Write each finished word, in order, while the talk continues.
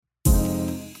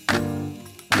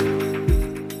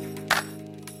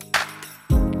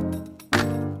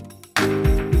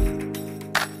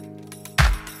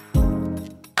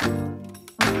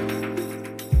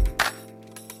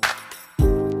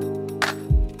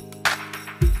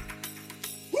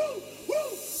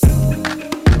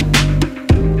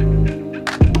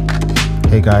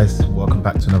Hey guys, welcome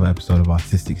back to another episode of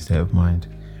Artistic State of Mind,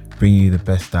 bringing you the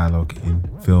best dialogue in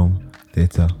film,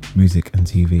 theatre, music and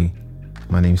TV.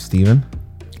 My name's Stephen.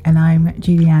 And I'm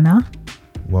Juliana.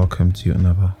 Welcome to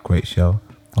another great show.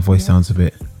 My voice sounds a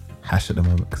bit hash at the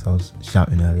moment because I was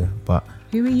shouting earlier, but...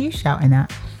 Who are you shouting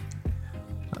at?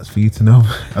 That's for you to know.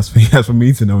 That's for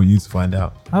me to know and you to find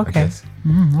out. Okay.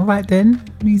 All right then.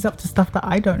 He's up to stuff that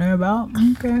I don't know about.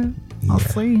 Okay. I'll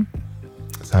see.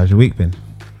 So how's your week been?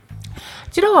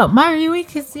 Do you know what? My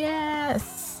week is,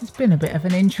 it's been a bit of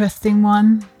an interesting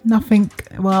one.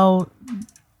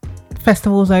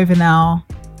 Festival's over now.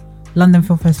 London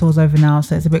Film Festival's over now,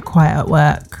 so it's a bit quiet at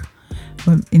work.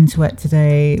 Went into it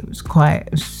today. It was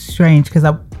strange because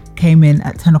I came in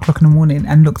at 10 o'clock in the morning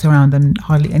and looked around and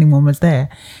hardly anyone was there.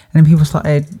 And then people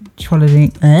started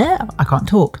strolling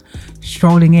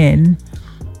in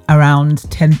around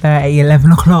 10:30,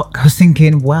 11 o'clock. I was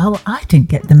thinking, well, I didn't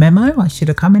get the memo. I should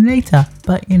have come in later.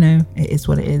 But, you know, it is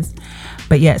what it is.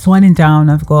 But yeah, it's winding down.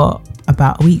 I've got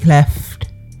about a week left.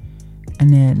 And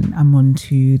then I'm on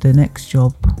to the next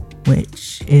job,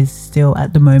 which is still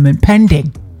at the moment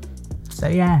pending. So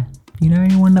yeah, if you know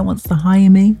anyone that wants to hire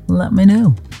me, let me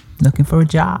know. Looking for a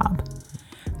job.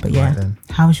 But yeah, right,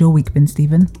 how's your week been,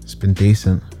 Stephen? It's been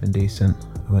decent.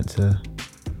 I went to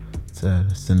the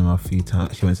cinema a few times.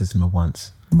 Actually, I went to the cinema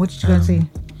once. What did you go and see?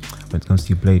 I went to go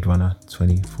see Blade Runner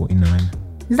 2049.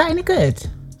 Is that any good?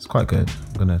 It's quite good.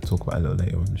 I'm going to talk about it a little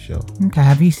later on the show. Okay,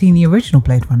 have you seen the original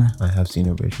Blade Runner? I have seen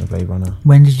the original Blade Runner.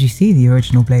 When did you see the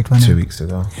original Blade Runner? 2 weeks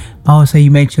ago. Oh, so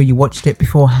you made sure you watched it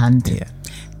beforehand? Yeah.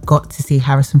 Got to see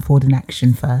Harrison Ford in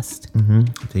action first.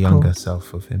 The younger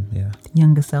self of him, yeah. The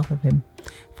younger self of him.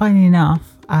 Funny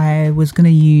enough, I was going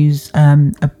to use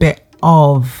a bit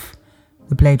of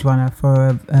the Blade Runner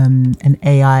for an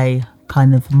AI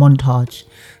kind of montage.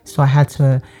 So I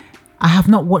have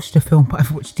not watched the film, but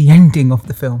I've watched the ending of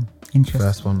the film. Interesting.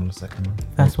 First one or the second one?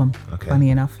 First one. Okay. Funny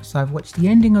enough. So I've watched the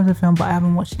ending of the film, but I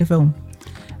haven't watched the film.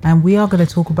 And we are going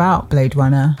to talk about Blade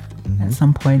Runner at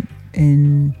some point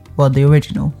in... the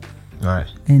original, right,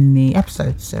 in the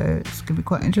episode, so it's gonna be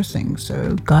quite interesting.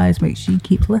 So guys, make sure you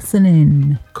keep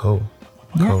listening. Cool.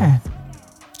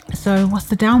 So what's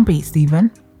the downbeat, Stephen?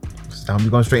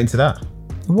 We're going straight into that.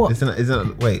 What?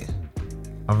 Wait,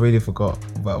 I really forgot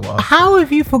about what how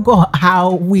have you forgot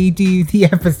how we do the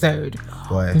episode?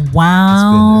 Boy,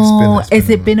 wow. Has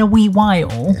it been a wee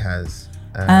while? It has.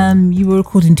 You were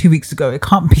recording 2 weeks ago. It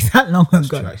can't be that long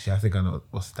ago. True, actually, I think I know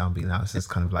what's downbeat now. It's just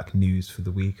kind of like news for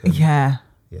the week. Yeah.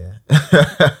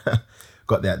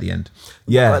 Got there at the end.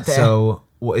 Yeah. So,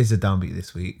 what is the downbeat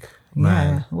this week?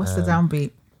 Man, what's the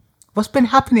downbeat? What's been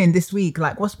happening this week?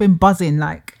 Like, what's been buzzing?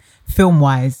 Like,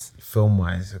 film-wise,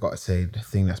 I got to say the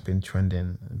thing that's been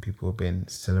trending and people have been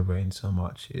celebrating so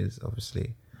much is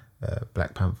obviously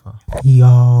Black Panther.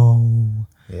 Yo.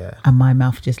 Yeah. And my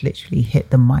mouth just literally hit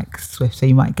the mic swift, so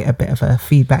you might get a bit of a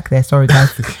feedback there. Sorry,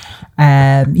 guys.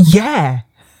 Yeah.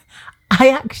 I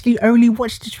actually only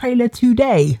watched the trailer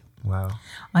today. Wow.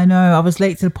 I know, I was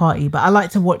late to the party, but I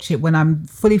like to watch it when I'm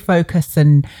fully focused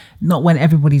and not when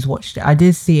everybody's watched it. I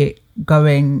did see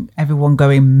everyone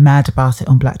going mad about it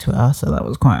on Black Twitter, so that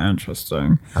was quite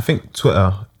interesting. I think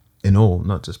Twitter, in all,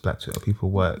 not just Black Twitter,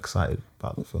 people were excited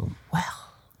about the film. Well,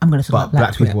 I'm going to talk about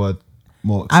Black Twitter. People were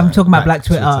more excited. I'm talking about Black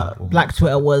Twitter. Black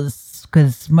Twitter was,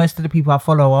 because most of the people I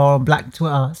follow are on Black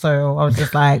Twitter, so I was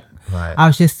just like, right. I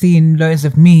was just seeing loads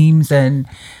of memes and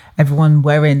everyone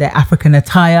wearing their African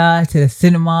attire to the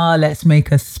cinema. Let's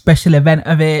make a special event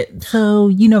of it. So,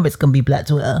 you know, it's going to be Black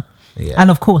Twitter. Yeah.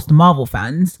 And of course, the Marvel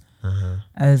fans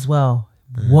as well.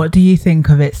 What do you think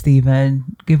of it,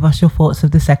 Stephen? Give us your thoughts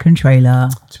of the second trailer.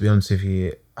 To be honest with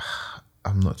you,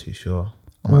 I'm not too sure.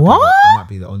 I might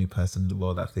be the only person in the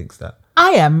world that thinks that.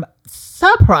 I am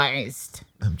surprised.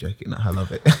 I'm joking. I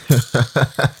love it.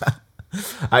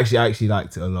 I actually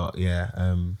liked it a lot. Yeah.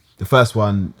 The first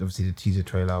one, obviously, the teaser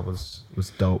trailer was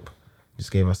dope.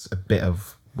 Just gave us a bit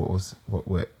of what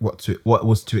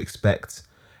was to expect,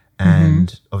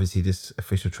 and obviously this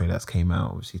official trailer that came out,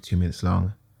 obviously 2 minutes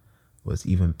long, was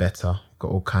even better.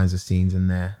 Got all kinds of scenes in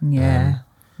there. Yeah.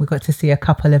 We got to see a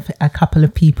couple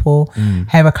of people,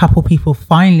 hear a couple people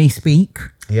finally speak.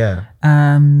 Yeah.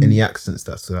 Any accents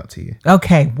that stood out to you?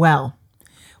 Okay, well,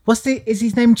 is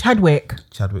his name Chadwick?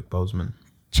 Chadwick Boseman.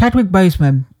 Chadwick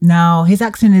Boseman. Now, his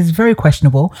accent is very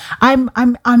questionable. I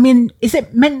mean, is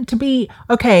it meant to be,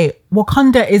 okay,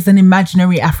 Wakanda is an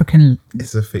imaginary African...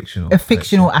 It's a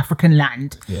fictional African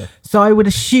land. Yeah. So I would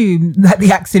assume that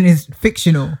the accent is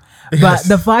fictional. But Yes.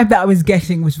 the vibe that I was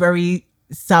getting was very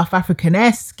South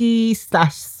African-esque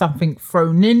 / something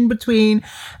thrown in between.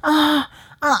 I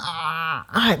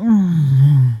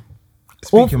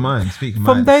Speak your mind. Speak your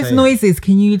From mind. those Say it. noises,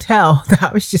 can you tell that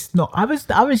I was just not? I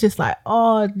was just like,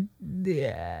 oh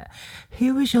yeah.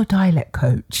 Who was your dialect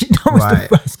coach? That was Right.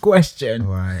 the first question.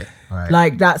 Right.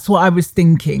 Like that's what I was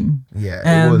thinking.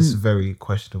 Yeah, it was very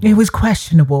questionable. It was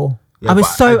questionable. Yeah, I was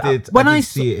but so I did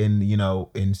see it in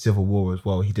in Civil War as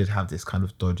well. He did have this kind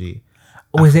of dodgy.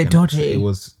 Was it African accent. dodgy? It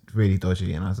was really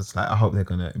dodgy, and I was just like, I hope they're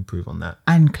gonna improve on that.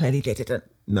 And clearly they didn't.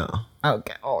 No,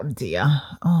 Okay. Oh dear.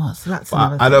 Oh, so that's but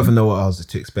another I don't thing. even know what else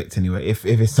to expect anyway. If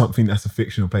it's something that's a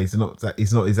fictional place,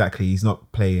 he's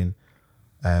not playing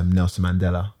Nelson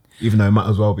Mandela, even though it might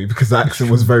as well be because the accent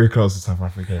was very close to South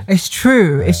African. It's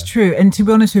true. It's true. And to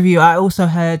be honest with you, I also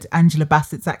heard Angela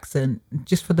Bassett's accent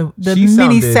just for the She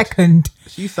sounded- millisecond.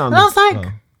 She sounded. And I was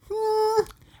like,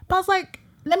 but I was like,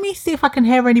 let me see if I can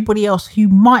hear anybody else who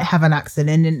might have an accent.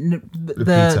 And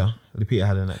Lupita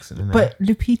had an accent in there. but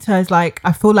Lupita is like,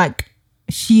 I feel like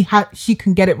she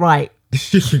can get it right.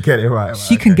 she can get it right.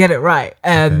 She can get it right.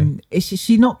 Is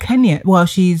she not Kenyan? Well,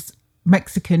 she's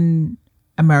Mexican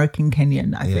American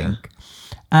Kenyan, I think.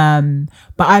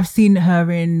 But I've seen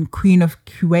her in Queen of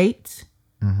Kuwait.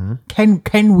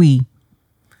 Can we?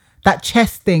 That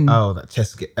chess thing. Oh, that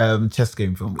chess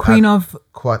game film. Queen of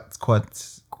Quite.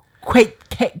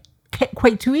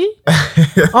 Quaitui?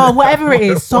 Oh, whatever it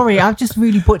is. Sorry, I've just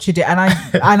really butchered it, and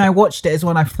I watched it as well.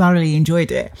 And I thoroughly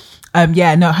enjoyed it.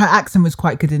 Yeah, no, her accent was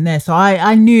quite good in there, so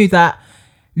I knew that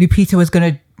Lupita was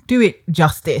going to do it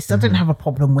justice. I didn't have a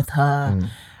problem with her.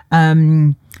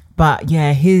 But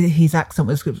yeah, his accent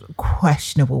was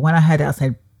questionable. When I heard it, I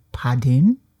said,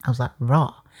 "Pardon?" I was like,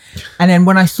 "Raw." And then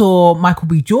when I saw Michael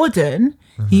B. Jordan,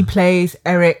 he plays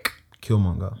Eric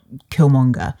Killmonger.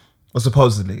 Well,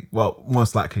 supposedly,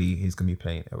 most likely he's going to be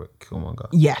playing Eric Killmonger.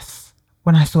 Yes.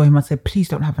 When I saw him, I said, please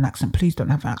don't have an accent. Please don't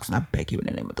have an accent. I beg you in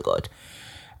the name of the God.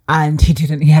 And he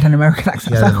didn't. He had an American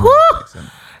accent. I was like, whoo!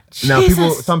 Now,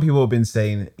 some people have been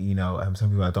saying, some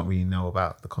people I don't really know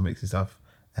about the comics and stuff,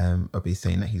 have been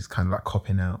saying that he's kind of like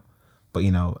copping out. But,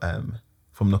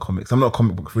 from the comics, I'm not a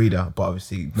comic book reader, but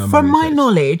obviously, from my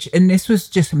knowledge, and this was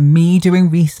just me doing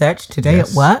research today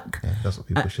at work. Yeah, that's what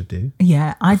people should do.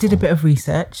 Yeah, I did a bit of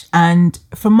research, and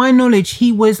from my knowledge,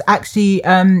 he was actually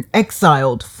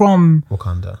exiled from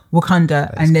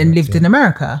Wakanda, and then lived in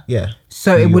America. Yeah.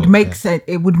 So it would make sense.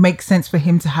 It would make sense for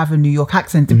him to have a New York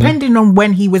accent, depending on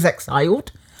when he was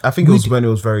exiled. I think it was when he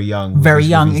was very young. Very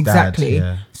young, exactly. Dad,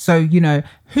 yeah. So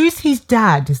who's his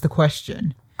dad is the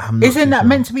question. Isn't that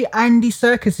meant to be Andy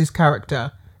Serkis's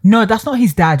character? No, that's not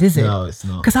his dad, is it? No, it's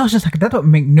not. Because I was just like, that don't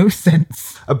make no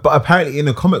sense. But apparently, in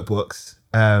the comic books,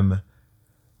 Andy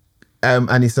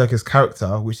Serkis'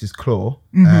 character, which is Claw,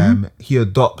 he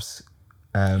adopts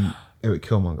Eric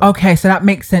Killmonger. Okay, so that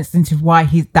makes sense into why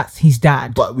that's his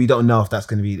dad. But we don't know if that's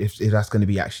going to be if that's going to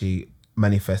be actually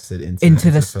manifested into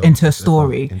a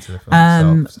story. Into the film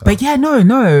itself, so. But yeah,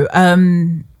 no.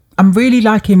 I'm really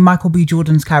liking Michael B.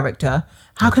 Jordan's character.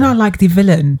 How can I like the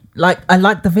villain? Like, I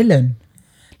like the villain.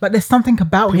 Like, there's something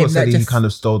about People him said that he kind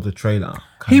of stole the trailer.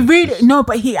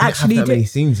 But he actually didn't have that many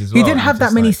scenes as well. He didn't have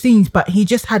that many scenes, but he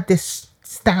just had this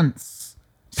stance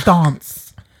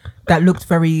that looked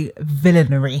very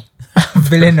villainary.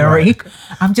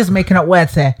 I'm just making up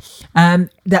words here.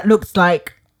 That looks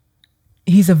like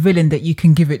he's a villain that you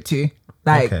can give it to.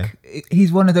 Like,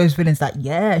 he's one of those villains that,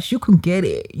 yes, you can get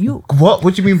it. What do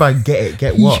you mean by get it?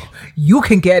 Get what? You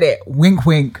can get it. Wink,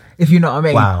 wink, if you know what I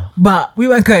mean. Wow. But we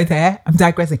won't go there. I'm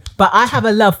digressing. But I have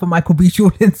a love for Michael B.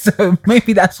 Jordan, so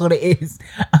maybe that's what it is.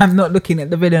 I'm not looking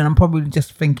at the villain. I'm probably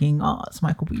just thinking, oh, it's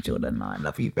Michael B. Jordan. I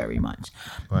love you very much.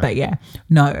 Right. But yeah,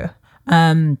 no.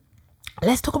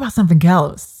 Let's talk about something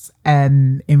else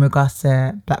in regards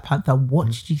to Black Panther. What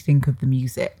did you think of the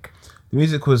music? The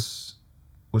music was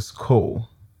cool,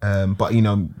 but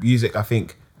music, I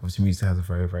think obviously music has a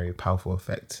very, very powerful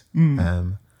effect,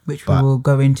 which we will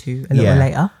go into a little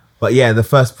later. But yeah, the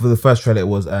first trailer it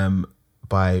was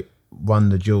by Run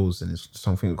the Jewels, and the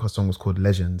song was called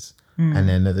Legends, and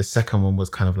then the second one was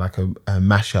kind of like a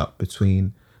mashup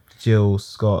between Jill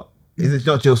Scott. Is it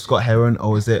not Jill Scott Heron,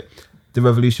 or is it The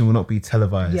Revolution Will Not Be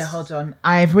Televised? Yeah, hold on.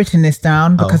 I've written this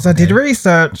down because I did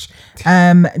research.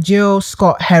 Jill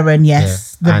Scott Heron,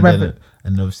 yes. Yeah.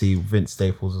 And obviously Vince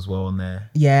Staples as well on there.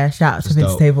 Yeah, shout out to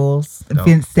Vince Staples. Dope.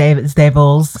 Vince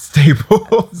Staples.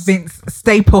 Vince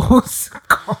Staples.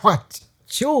 God,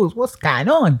 Jules, what's going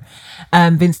on?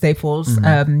 Vince Staples.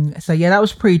 So yeah, that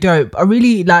was pretty dope. I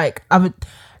really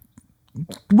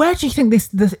where do you think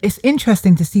this it's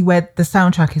interesting to see where the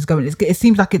soundtrack is going. It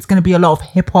seems like it's going to be a lot of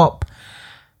hip hop,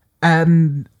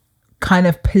 kind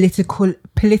of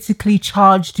politically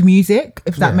charged music,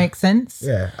 if that makes sense.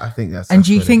 Yeah, I think that's. And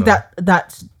do you think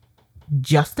that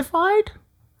justified?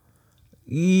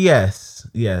 Yes.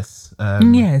 Yes.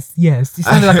 You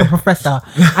sound like a professor.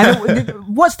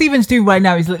 What Steven's doing right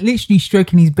now is like literally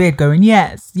stroking his beard, going,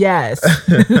 yes.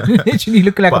 Literally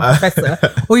looking like a professor.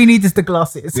 All you need is the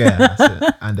glasses. Yeah, that's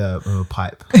it. And a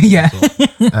pipe. Yeah.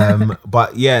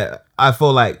 But yeah, I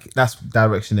feel like that's the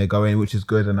direction they're going, which is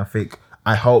good. And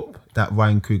I hope that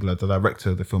Ryan Coogler, the director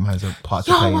of the film, has a part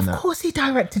to play in that. Of course he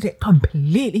directed it.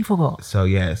 Completely forgot. So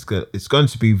yeah, it's good. It's going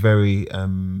to be very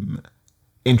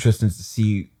interesting to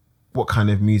see what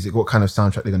kind of music, what kind of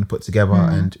soundtrack they're going to put together,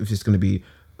 and if it's going to be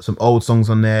some old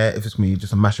songs on there, if it's going to be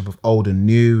just a mashup of old and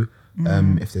new,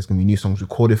 if there's going to be new songs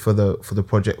recorded for the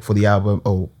project, for the album,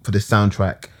 or for the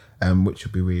soundtrack, which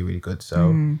would be really, really good. So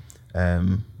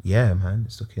yeah, man,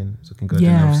 it's looking good. Yeah.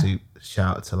 And obviously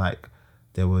shout out to like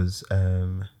there was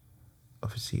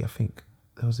obviously I think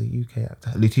there was a UK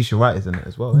actor, Letitia Wright is in it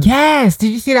as well. Yes. Did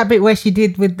you see that bit where she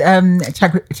did with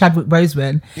Chadwick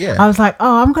Boseman? Yeah. I was like,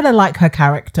 oh, I'm gonna like her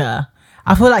character.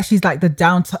 I feel like she's like the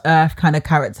down to earth kind of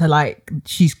character. Like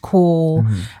she's cool,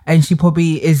 and she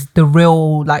probably is the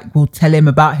real. Like will tell him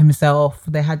about himself.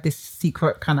 They had this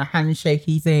secret kind of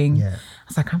handshakey thing. Yeah. I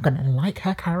was like, I'm gonna like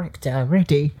her character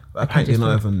already. But apparently they're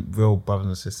not even real brothers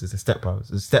and sisters. They're stepbrothers.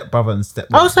 There's stepbrother and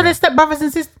stepmother. Oh, so they're stepbrothers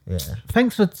and sisters. Yeah.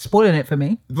 Thanks for spoiling it for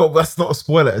me. But that's not a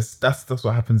spoiler. That's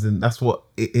what happens, and that's what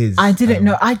it is. I didn't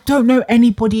know. I don't know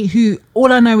anybody who.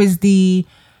 All I know is the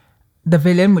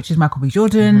villain, which is Michael B.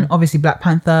 Jordan. Obviously, Black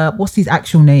Panther. What's his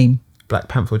actual name? Black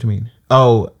Panther. What do you mean?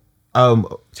 Oh,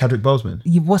 Chadwick Boseman.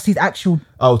 What's his actual?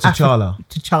 Oh, T'Challa.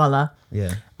 T'Challa.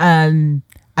 Yeah. And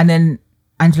then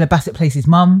Angela Bassett plays his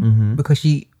mum because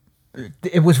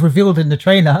it was revealed in the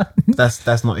trailer.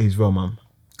 That's not his real mum.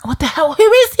 What the hell? Who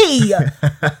is he?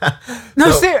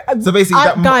 No, so basically,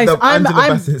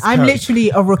 I'm literally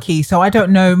a rookie, so I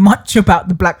don't know much about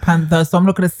the Black Panther. So I'm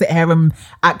not going to sit here and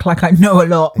act like I know a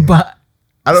lot. But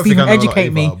I don't Stephen, think I know educate a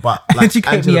lot me. either, but like,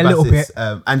 educate me a little bit.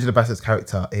 Angela Bassett's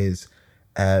character is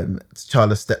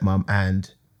T'Challa's stepmom,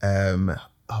 and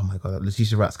oh my god,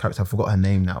 Letitia Wright's character. I forgot her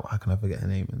name now. How can I forget her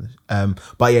name?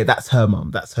 But yeah, that's her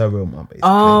mum. That's her real mum. Basically.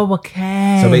 Oh,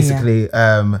 okay. So basically,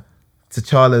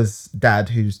 T'Challa's dad,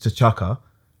 who's T'Chaka,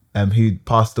 who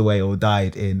passed away or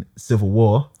died in Civil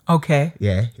War. Okay.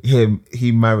 Yeah,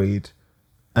 he married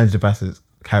Angela Bassett's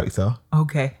character.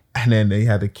 Okay. And then they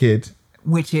had a kid,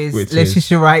 which is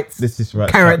Letitia Wright's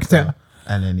character.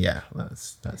 And then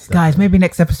that's guys. Maybe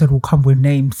next episode will come with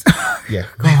names. Yeah,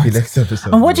 maybe next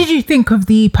episode. And what did you think of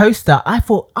the poster? I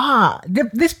thought,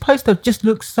 this poster just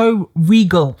looks so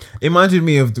regal. It reminded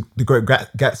me of the Great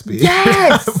Gatsby.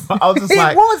 Yes, I was just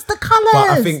like, it was the colours.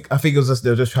 But I think it was just they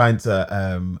were just trying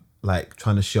to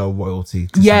show royalty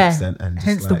to some extent, and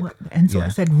just what I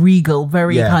said, regal,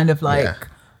 very kind of like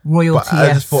royalty. But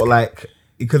I just thought like.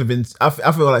 It could have been. I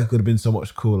feel like it could have been so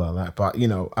much cooler. Like, but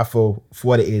I feel for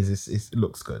what it is, it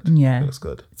looks good. Yeah, it looks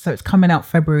good. So it's coming out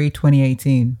February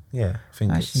 2018. Yeah, I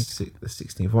think it's the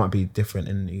 16th. It might be different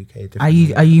in the UK.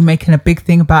 Are you making a big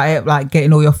thing about it? Like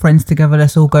getting all your friends together,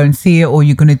 let's all go and see it, or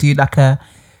you're gonna do like a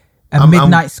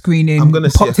midnight screening? I'm gonna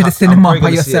pop to the cinema by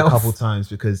yourself. See it a couple times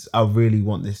because I really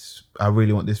want this. I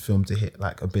really want this film to hit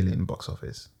like 1 billion box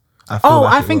office.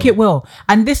 I think it will.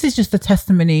 And this is just a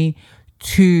testimony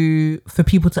for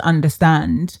people to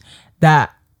understand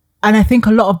that, and I think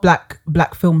a lot of black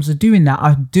films are doing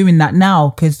that now,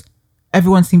 because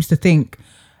everyone seems to think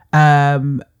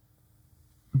black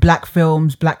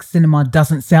films, black cinema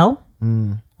doesn't sell,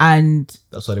 and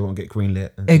that's why they won't get greenlit.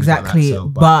 Exactly,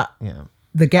 like that, but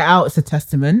The Get Out is a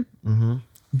testament.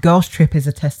 Girls Trip is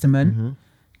a testament.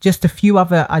 Just a few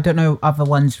other, I don't know other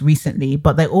ones recently,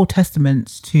 but they're all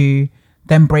testaments to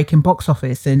them breaking box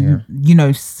office and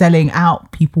selling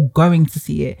out, people going to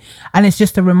see it. And it's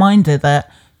just a reminder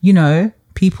that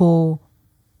people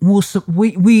will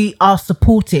we are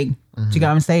supporting. Do you get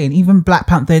what I'm saying? Even Black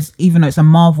Panthers, even though it's a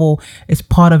Marvel, it's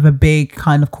part of a big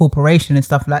kind of corporation and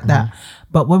stuff like that.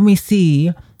 But when we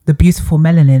see the beautiful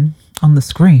melanin on the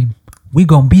screen, we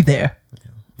gonna be there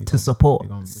to support. We're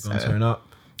gonna turn up.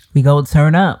 We gonna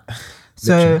turn up.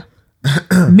 So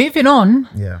moving on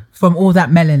from all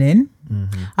that melanin,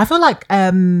 I feel like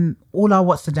all our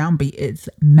What's the Downbeat is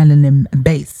melanin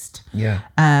based. Yeah.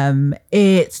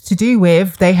 It's to do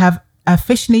with, they have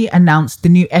officially announced the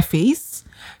new Effies.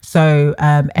 So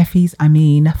Effies, I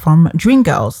mean, from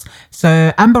Dreamgirls.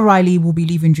 So Amber Riley will be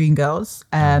leaving Dreamgirls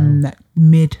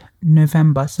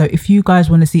mid-November. So if you guys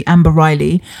want to see Amber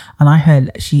Riley, and I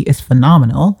heard she is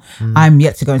phenomenal, I'm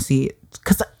yet to go and see it,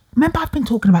 because remember I've been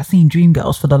talking about seeing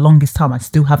Dreamgirls for the longest time. I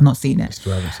still have not seen it.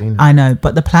 Still haven't seen it. I know,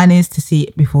 but the plan is to see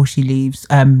it before she leaves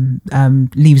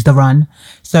the run.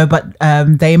 So, but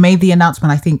they made the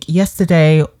announcement, I think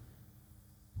yesterday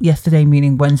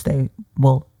meaning Wednesday.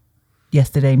 Well,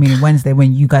 yesterday meaning Wednesday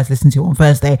when you guys listen to it on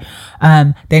Thursday.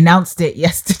 They announced it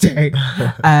yesterday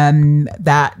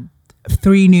that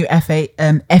 3 new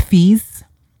Effies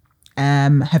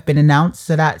have been announced.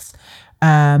 So that's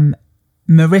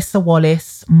Marissa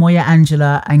Wallace, Moya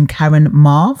Angela, and Karen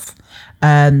Marv.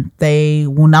 They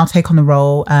will now take on the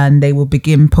role, and they will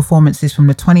begin performances from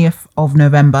the 20th of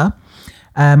November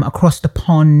across the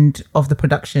pond of the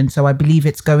production. So I believe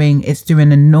it's doing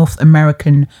a North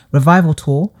American revival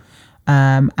tour,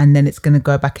 and then it's going to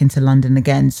go back into London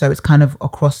again. So it's kind of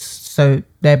across. So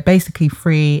they're basically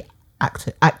 3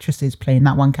 actresses playing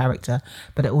that one character,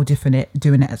 but they're all doing it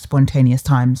at spontaneous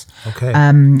times. Okay.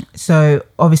 So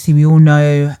obviously we all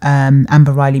know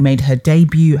Amber Riley made her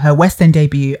West End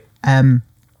debut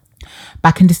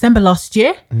back in December last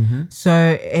year. Mm-hmm.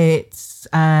 So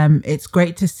it's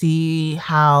great to see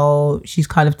how she's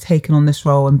kind of taken on this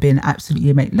role and been absolutely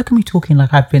amazing. Look at me talking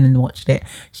like I've been and watched it.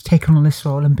 She's taken on this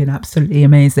role and been absolutely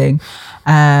amazing.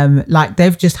 Like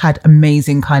they've just had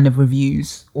amazing kind of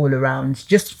reviews all around,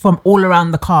 just from all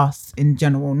around the cast in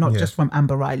general, not just from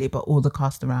Amber Riley, but all the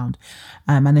cast around.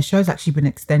 And the show's actually been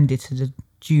extended to the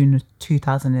June of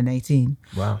 2018.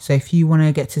 Wow. So if you want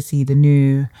to get to see the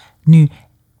new,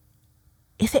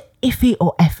 is it Iffy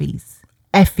or Effies?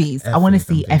 Effies. I want to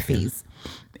see Effies.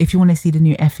 If you want to see the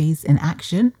new Effies in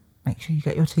action, make sure you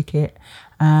get your ticket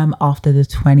after the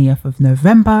 20th of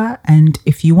November. And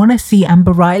if you want to see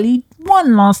Amber Riley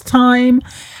one last time,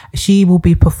 she will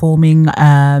be performing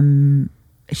until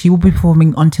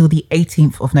the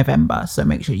 18th of November. So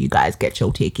make sure you guys get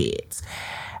your tickets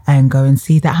and go and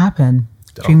see that happen.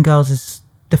 Dreamgirls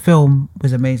the film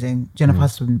was amazing. Jennifer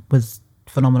Hudson was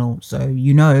phenomenal. So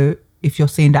if you're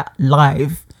seeing that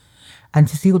live, and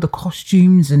to see all the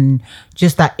costumes and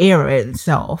just that era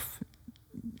itself,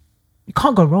 you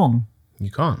can't go wrong. You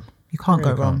can't. You can't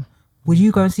go wrong. Would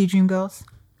you go and see Dreamgirls?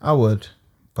 I would,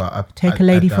 but take a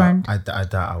lady friend. I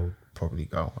doubt I would probably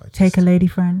go. Take a lady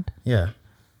friend. Yeah.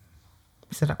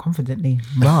 I said that confidently.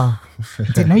 Rah. I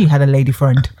didn't know you had a lady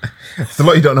friend. It's a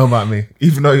lot you don't know about me,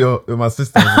 even though you're my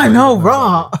sister. I know,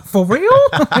 rah. For real?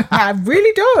 I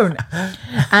really don't.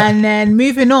 And then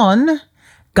moving on,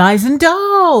 Guys and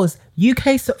Dolls,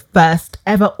 UK's first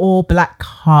ever all-black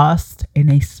cast in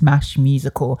a smash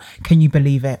musical. Can you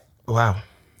believe it? Wow.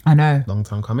 I know. Long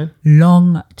time coming.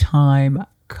 Long time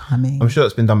coming. I'm sure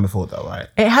it's been done before though, right?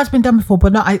 It has been done before,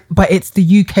 but it's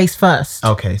the UK's first.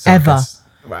 Okay. So ever.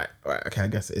 Right. Okay, I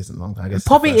guess it isn't long. I guess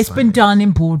probably it's been done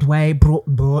in Broadway.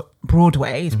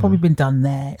 Broadway. It's probably been done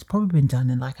there. It's probably been done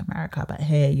in like America, but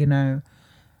here,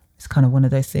 it's kind of one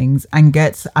of those things. And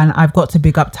I've got to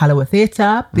big up Talawa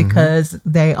Theatre because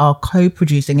they are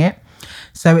co-producing it.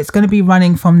 So it's going to be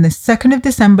running from the 2nd of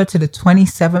December to the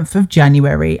 27th of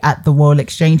January at the Royal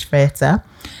Exchange Theatre.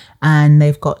 And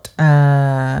they've got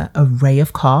an array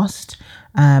of cast.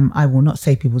 I will not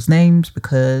say people's names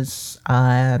because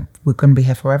we're going to be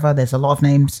here forever. There's a lot of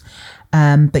names.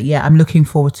 But yeah, I'm looking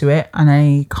forward to it and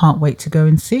I can't wait to go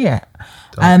and see it.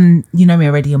 You know me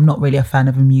already, I'm not really a fan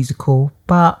of a musical,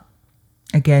 but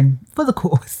again, for the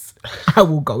cause, I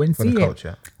will go and see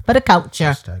it. For the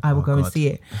culture, I will go and see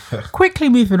it. Quickly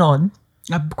moving on.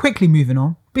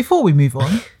 Before we move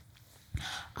on,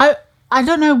 I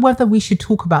don't know whether we should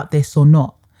talk about this or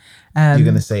not. You're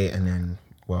going to say it and then,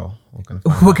 well,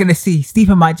 we're going to see.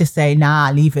 Stephen might just say,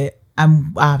 nah, leave it.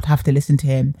 And I have to listen to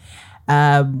him.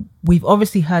 We've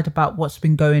obviously heard about what's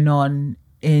been going on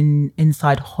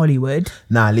inside Hollywood.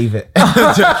 Nah, leave it.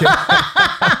 Joking.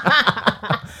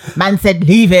 Man said,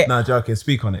 leave it. Nah, joking.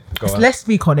 Speak on it. Let's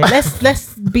speak on it.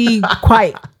 Let's be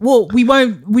quite. Well, we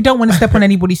don't want to step on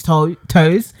anybody's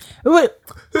toes. We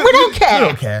don't care. We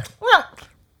don't care.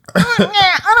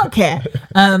 I don't care.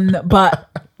 But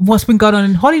what's been going on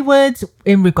in Hollywood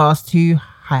in regards to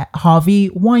Harvey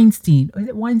Weinstein? Is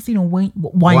it Weinstein or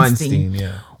Weinstein? Weinstein,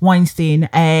 yeah. Weinstein,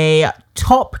 a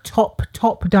top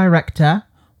director,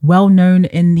 well known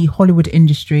in the Hollywood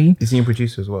industry. Is he a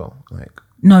producer as well?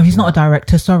 No, he's not a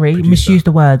director. Sorry, producer. Misused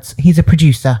the words. He's a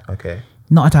producer. Okay.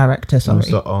 Not a director. Sorry.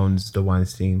 Also owns the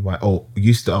Weinstein.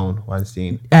 Used to own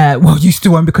Weinstein. Used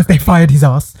to own because they fired his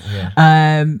ass.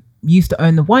 Yeah. Used to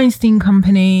own the Weinstein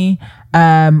Company.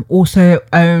 Also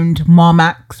owned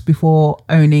Miramax before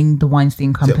owning the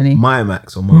Weinstein Company.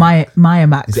 Miramax or Miramax?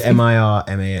 Miramax. Is it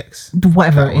MIRMAX?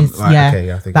 Whatever it is. Right, yeah,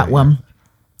 okay, I think that one.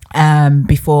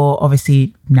 before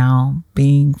obviously now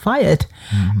being fired.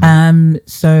 Mm-hmm.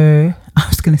 So I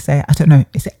was going to say, I don't know,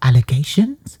 is it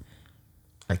allegations?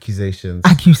 Accusations.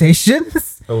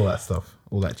 Accusations? All that stuff.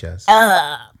 All that jazz.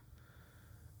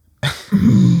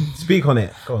 Speak on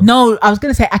it. Go on. No, I was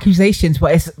going to say accusations,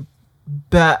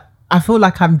 but I feel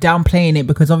like I'm downplaying it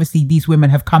because obviously these women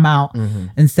have come out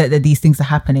and said that these things are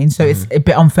happening. So it's a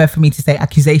bit unfair for me to say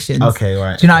accusations. Okay,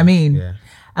 right. Do you know what I mean?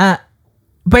 Yeah.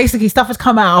 Basically, stuff has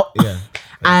come out. Yeah.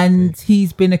 And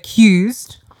he's been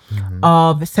accused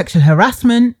of sexual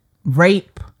harassment,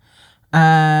 rape.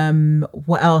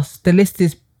 What else? The list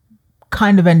is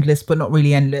kind of endless, but not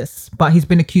really endless. But he's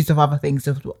been accused of other things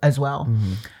as well.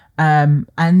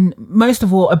 And most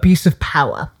of all, abuse of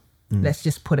power. Let's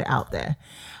just put it out there.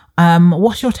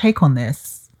 What's your take on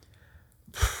this?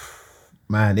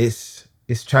 Man, it's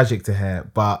tragic to hear,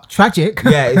 but Tragic?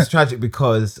 yeah, it's tragic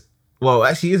because, well,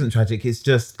 actually it isn't tragic.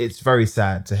 It's very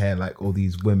sad to hear like all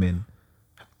these women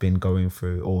have been going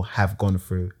through or have gone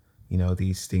through, you know,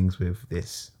 these things with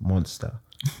this monster.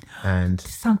 And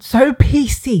Sounds so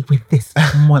PC with this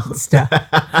monster.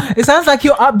 It sounds like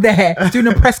you're up there doing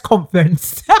a press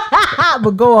conference.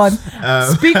 But go on,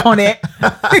 speak on it.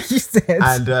 You said.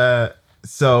 And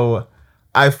so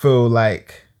I feel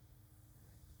like,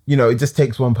 you know, it just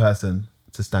takes one person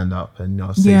to stand up and, you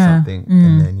know, say something,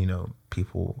 and then, you know,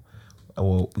 people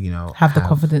will, you know, have the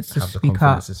confidence to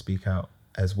speak out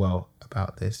as well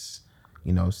about this,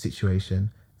 you know,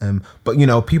 situation. But, you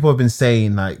know, people have been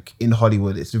saying like in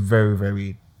Hollywood, it's a very,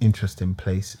 very interesting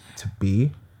place to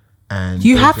be. And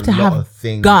you have to have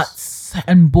guts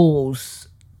and balls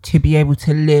to be able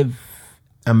to live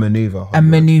and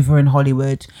maneuver in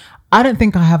Hollywood. I don't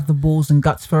think I have the balls and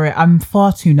guts for it. I'm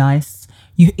far too nice.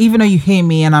 Even though you hear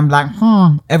me and I'm like,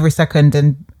 every second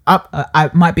and I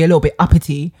might be a little bit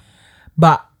uppity,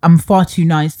 but I'm far too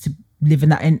nice to live in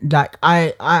that. Like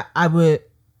I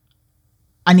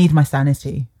need my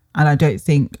sanity. And I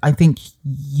think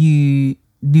you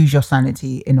lose your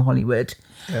sanity in Hollywood.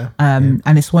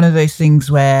 And it's one of those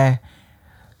things where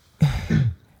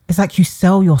it's like you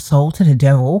sell your soul to the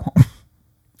devil.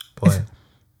 Boy.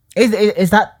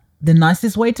 Is that the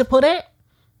nicest way to put it?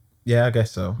 Yeah, I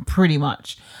guess so. Pretty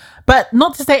much. But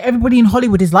not to say everybody in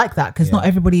Hollywood is like that, because not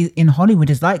everybody in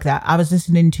Hollywood is like that. I was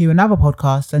listening to another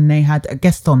podcast and they had a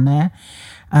guest on there,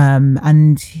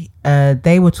 and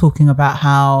they were talking about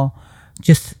how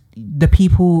just the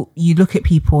people, you look at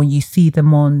people and you see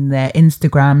them on their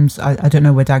Instagrams. I don't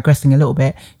know, we're digressing a little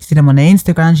bit. You see them on their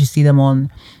Instagrams, you see them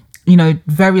on, you know,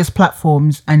 various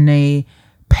platforms, and they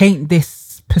paint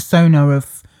this persona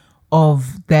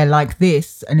of they're like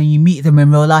this, and then you meet them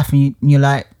in real life and you're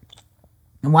like,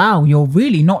 wow, you're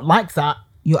really not like that.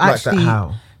 You're like actually that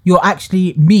how? You're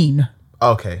actually mean.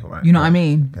 Okay, right. You know what I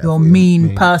mean? You're a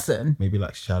mean person. Maybe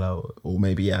like shallow, or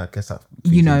maybe, I guess that,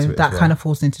 you know, that kind of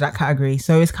falls into that category.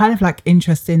 So it's kind of like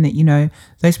interesting that, you know,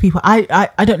 those people, I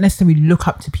don't necessarily look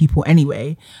up to people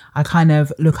anyway. I kind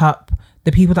of look up,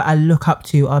 the people that I look up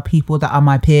to are people that are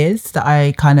my peers, that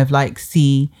I kind of like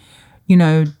see, you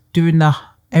know, doing the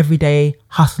everyday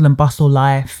hustle and bustle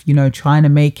life, you know, trying to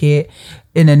make it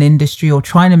in an industry or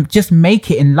trying to just make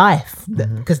it in life,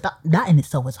 because that in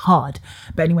itself is hard.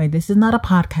 But anyway, this is not a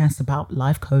podcast about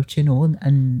life coaching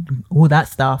and all that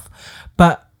stuff.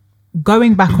 But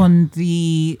going back on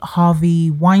the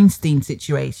Harvey Weinstein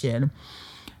situation,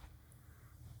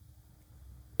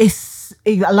 it's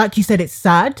like you said, it's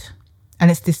sad and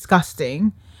it's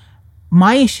disgusting.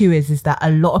 My issue is that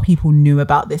a lot of people knew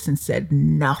about this and said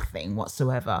nothing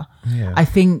whatsoever. Yeah. I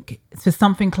think for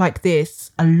something like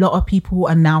this, a lot of people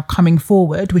are now coming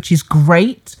forward, which is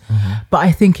great. But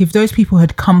I think if those people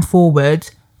had come forward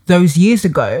those years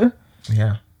ago,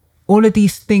 all of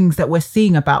these things that we're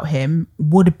seeing about him he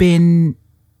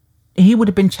would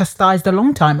have been chastised a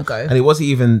long time ago. And it wasn't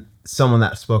even someone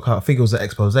that spoke out. I think it was an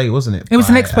expose, wasn't it? It was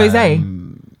an expose.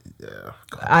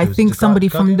 I think somebody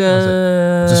from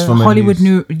the just from Hollywood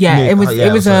News. It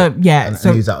was a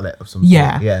news outlet of some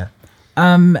sort.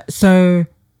 So,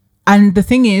 and the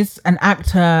thing is, an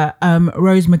actor,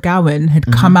 Rose McGowan,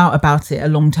 had come out about it a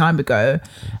long time ago,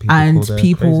 and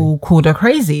people called her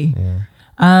crazy.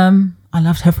 I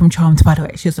loved her from Charmed, by the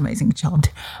way. She was amazing, Charmed.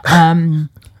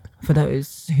 For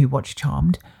those who watch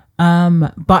Charmed,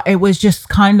 but it was just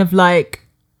kind of like,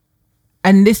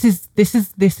 and this is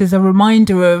a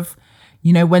reminder of,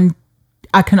 you know, when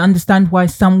I can understand why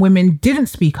some women didn't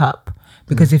speak up,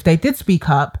 because if they did speak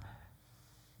up,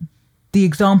 the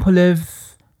example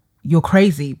of you're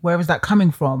crazy. Where is that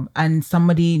coming from? And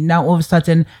somebody now all of a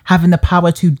sudden having the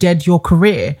power to dead your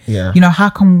career. Yeah. You know, how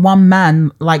can one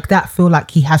man like that feel like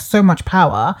he has so much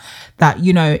power that,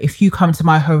 you know, if you come to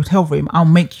my hotel room, I'll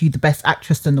make you the best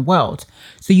actress in the world.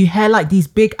 So you hear like these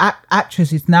big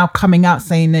actresses now coming out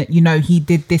saying that, you know, he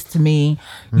did this to me.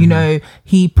 You know,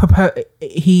 he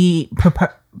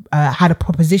had a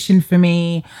proposition for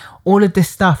me, all of this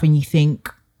stuff. And you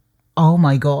think, oh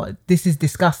my God, this is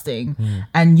disgusting.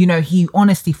 And, you know, he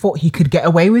honestly thought he could get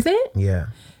away with it. Yeah.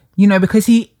 You know, because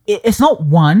it's not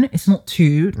one, it's not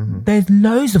two. There's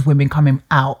loads of women coming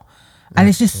out. And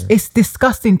it's just, it's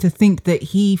disgusting to think that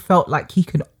he felt like he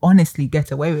could honestly get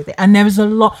away with it. And there is a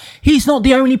lot, he's not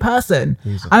the only person.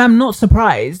 And I'm not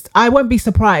surprised. I won't be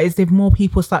surprised if more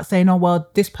people start saying, oh, well,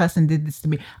 this person did this to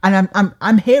me. And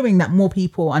I'm hearing that more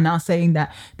people are now saying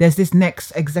that there's this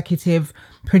next executive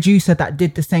producer that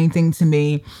did the same thing to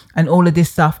me and all of this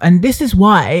stuff. And this is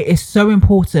why it's so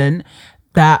important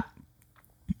that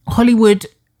Hollywood,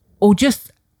 or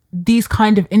just these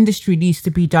kind of industry, needs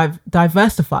to be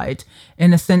diversified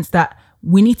in a sense that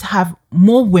we need to have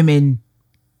more women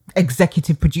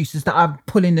executive producers that are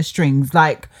pulling the strings.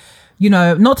 Like, you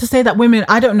know, not to say that women,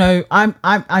 I don't know,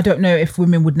 I don't know if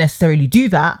women would necessarily do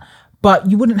that,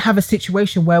 but you wouldn't have a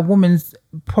situation where a woman's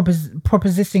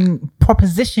propositioning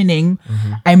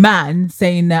a man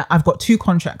saying that I've got 2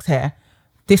 contracts here.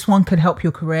 This one could help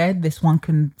your career. This one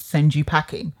can send you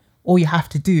packing. All you have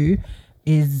to do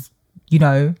is, you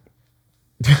know,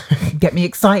 get me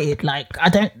excited. Like, I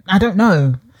don't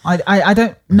know. I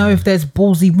don't know if there's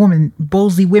ballsy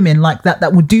women like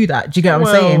that would do that. Do you get what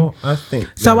I'm saying? I think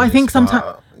so. I think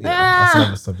sometimes that's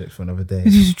another subject for another day.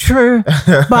 This is true,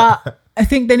 but I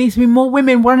think there needs to be more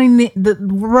women running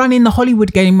the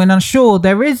Hollywood game, and I'm sure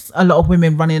there is a lot of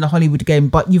women running the Hollywood game.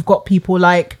 But you've got people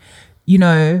like, you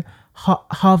know,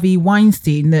 Harvey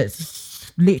Weinstein, that's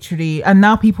literally, and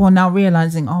now people are now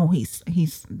realizing, oh, he's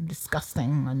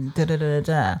disgusting and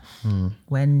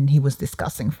when he was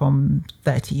disgusting from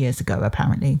 30 years ago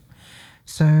apparently.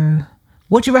 So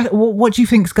what do you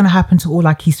think is going to happen to all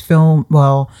like his film?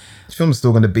 Well, his film's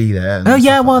still going to be there. Oh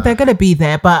yeah, well, they're going to be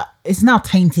there, but it's now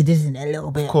tainted, isn't it, a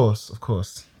little bit? Of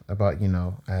course. About, you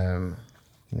know,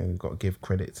 we've got to give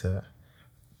credit to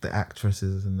the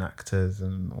actresses and actors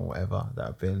and whatever that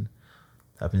have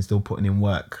been still putting in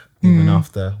work even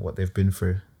after what they've been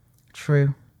through.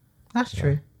 True. That's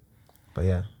true. But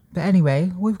yeah. But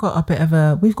anyway, we've got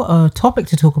a topic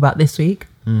to talk about this week.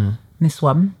 This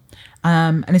one.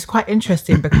 And it's quite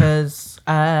interesting because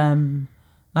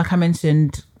like I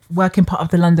mentioned, working part of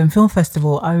the London Film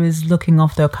Festival, I was looking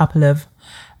after a couple of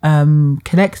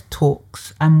Connect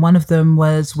talks, and one of them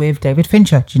was with David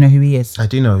Fincher. Do you know who he is? I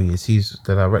do know who he is. He's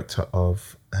the director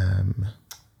of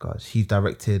he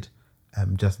directed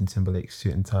Justin Timberlake's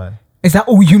Suit and Tie. Is that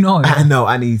all you know? No,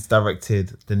 and he's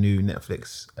directed the new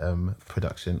Netflix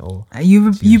production. Or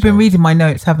you've been reading my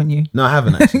notes, haven't you? No, I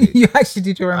haven't actually. You actually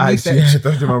did your own research.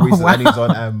 Yeah, I did my research. Wow.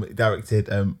 And he's directed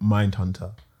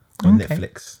Mindhunter on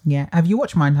Netflix. Yeah, have you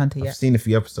watched Mindhunter yet? I've seen a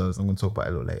few episodes. I'm going to talk about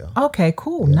it a little later. Okay,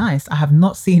 cool, nice. I have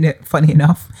not seen it, funny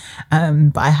enough,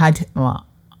 but I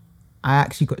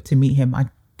actually got to meet him. I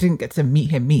didn't get to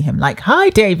meet him like, hi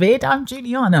David, I'm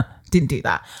Juliana. Didn't do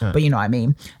that, but you know what I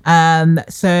mean.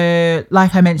 So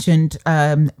like I mentioned,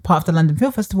 part of the London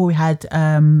Film Festival, we had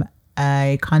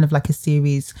a kind of like a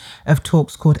series of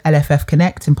talks called LFF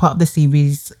Connect, and part of the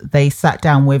series they sat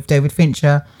down with David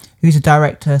Fincher, who's a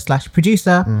director /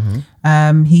 producer.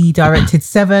 He directed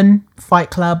Seven, Fight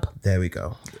Club, there we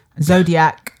go,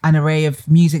 Zodiac, an array of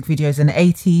music videos in the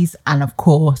 80s, and of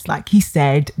course, like he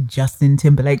said, Justin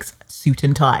Timberlake's Suit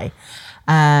and Tie.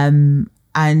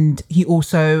 And he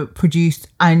also produced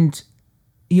and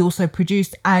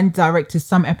directed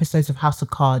some episodes of House of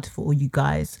Cards for all you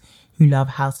guys who love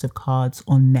House of Cards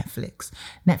on Netflix.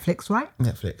 Netflix, right?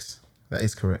 Netflix. That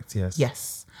is correct, yes.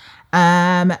 Yes.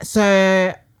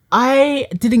 So I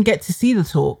didn't get to see the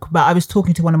talk, but I was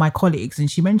talking to one of my colleagues and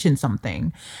she mentioned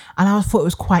something and I thought it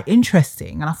was quite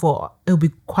interesting and I thought it would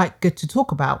be quite good to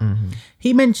talk about.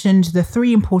 He mentioned the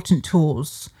 3 important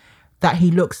tools that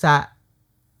he looks at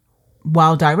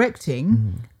while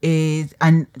directing is,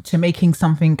 and to making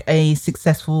something a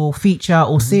successful feature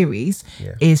or series,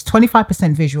 is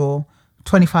 25% visual,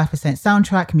 25%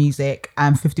 soundtrack, music,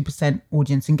 and 50%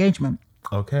 audience engagement.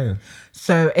 Okay.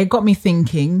 So it got me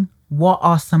thinking, what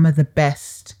are some of the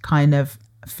best kind of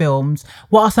films?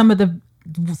 What are some of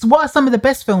the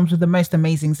best films with the most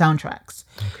amazing soundtracks?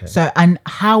 Okay. So, and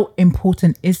how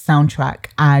important is soundtrack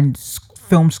and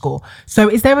film score? So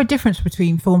is there a difference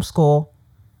between film score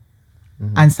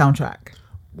and soundtrack?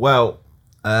 Well,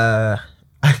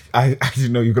 I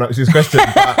didn't know you were gonna answer this question.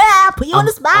 But Put you on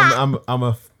the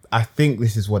spot. I think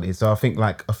this is what it is. So I think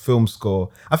like a film score.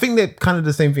 I think they're kind of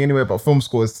the same thing anyway. But film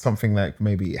score is something like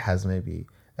maybe it has a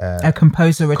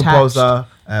composer attached.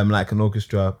 Like an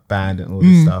orchestra, band, and all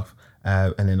this stuff.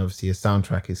 And then obviously a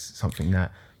soundtrack is something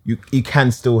that you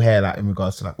can still hear that in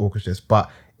regards to like orchestras, but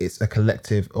it's a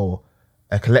collective or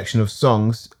a collection of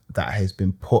songs that has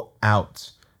been put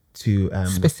out to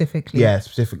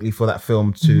specifically for that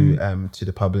film to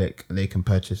the public, and they can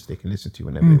listen to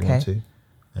whenever they want to.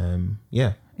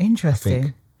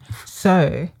 Interesting.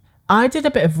 So I did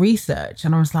a bit of research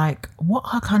and I was like, what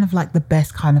are kind of like the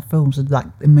best kind of films with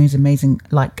like the most amazing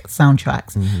like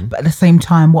soundtracks? But at the same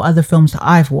time, what other films that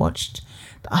I've watched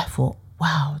that I thought,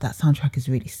 wow, that soundtrack is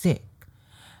really sick.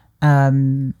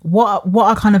 What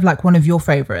are kind of like one of your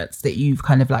favorites that you've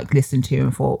kind of like listened to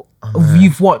and thought,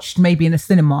 you've watched maybe in a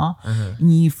cinema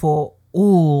and you thought,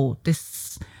 oh,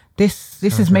 this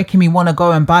is making me want to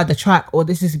go and buy the track, or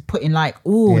this is putting like,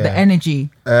 the energy.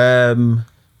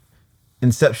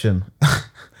 Inception.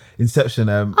 Interesting.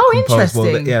 The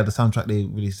soundtrack, they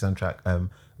released the soundtrack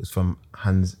was from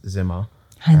Hans Zimmer.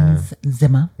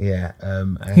 Zimmer. Yeah.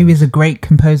 Who is a great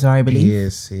composer, I believe. He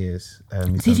is.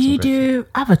 Did he do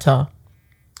Avatar?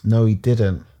 No, he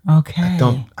didn't. Okay.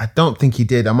 I don't think he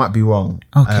did. I might be wrong.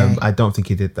 Okay. I don't think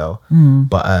he did though.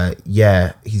 But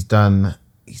he's done.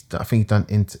 I think he's done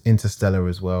Interstellar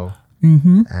as well.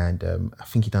 And I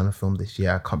think he done a film this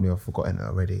year. I can't believe I've forgotten it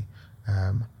already.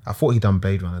 I thought he done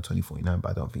Blade Runner 2049,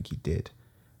 but I don't think he did.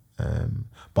 Hans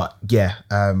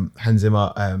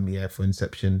Zimmer, for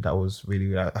Inception, that was really,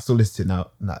 really, I still listen to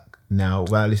it now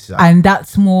when I listen to it. And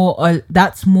that's more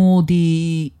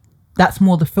the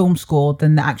film score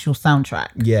than the actual soundtrack.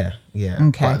 Yeah.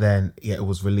 Okay. But then, it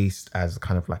was released as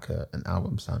kind of like an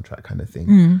album soundtrack kind of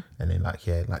thing. And then like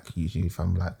usually if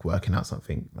I'm like working out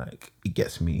something, like it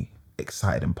gets me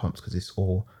excited and pumped because it's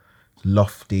all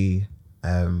lofty,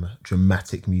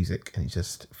 dramatic music, and it's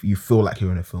just, you feel like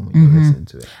you're in a film when you're listening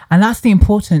to it. And that's the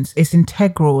importance. It's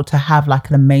integral to have like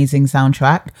an amazing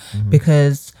soundtrack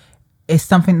because it's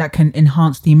something that can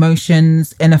enhance the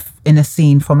emotions in a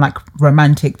scene, from like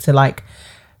romantic to like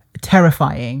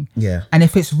terrifying. Yeah. And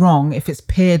if it's wrong, if it's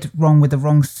paired wrong with the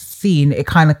wrong scene, it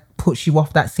kind of puts you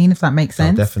off that scene, if that makes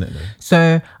sense. Oh, definitely.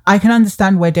 So I can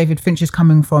understand where David Finch is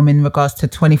coming from in regards to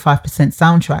 25%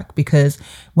 soundtrack, because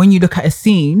when you look at a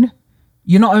scene,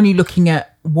 you're not only looking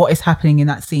at what is happening in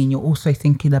that scene, you're also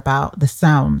thinking about the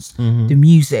sounds, the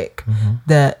music,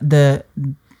 the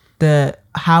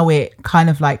how it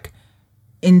kind of like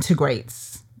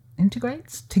integrates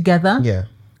together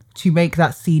to make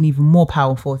that scene even more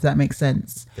powerful, if that makes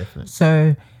sense. Definitely.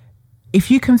 So if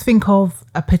you can think of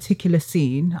a particular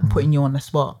scene, I'm putting you on the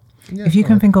spot. If you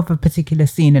can think of a particular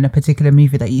scene in a particular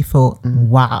movie that you thought,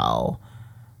 wow,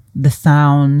 the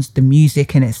sounds, the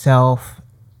music in itself,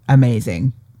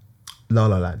 amazing. La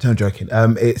La Land. I'm joking.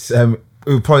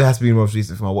 It probably has to be the most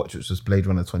recent film I watched, which was Blade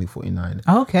Runner 2049.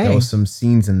 Okay. There was some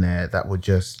scenes in there that were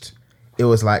just, it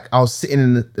was like I was sitting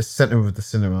in the center of the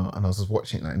cinema and I was just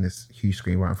watching it like in this huge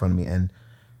screen right in front of me, and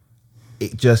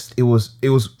it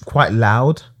was quite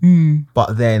loud,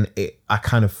 but then I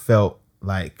kind of felt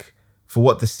like for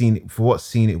what scene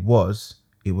it was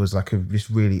like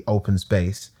this really open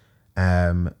space.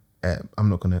 I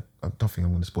don't think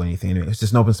I'm gonna spoil anything anyway. It's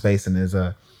just an open space and there's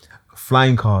a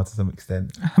flying car to some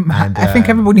extent. And, I think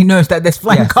everybody knows that there's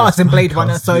flying cars in Blade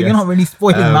Runner, so you're not really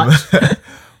spoiling much.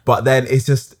 But then it's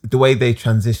just the way they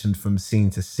transitioned from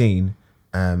scene to scene,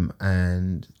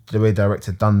 and the way the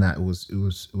director done that, it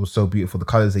was so beautiful. The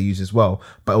colors they used as well,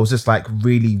 but it was just like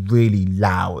really, really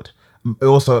loud. It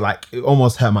also like it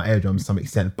almost hurt my eardrums to some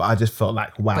extent, but I just felt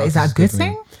like, wow. But is that a good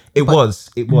thing? It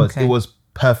was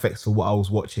perfect for what I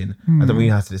was watching. I don't really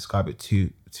know how to describe it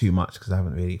too much because I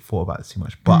haven't really thought about it too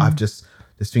much. But I've just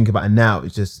thinking about it now.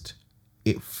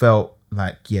 It felt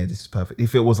like, yeah, this is perfect.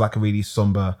 If it was like a really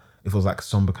somber, if it was like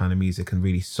somber kind of music and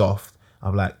really soft,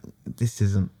 I'm like, this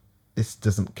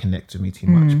doesn't connect with me too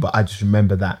much. But I just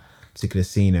remember that particular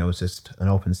scene. It was just an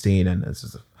open scene and there's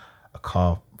just a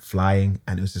car flying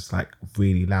and it was just like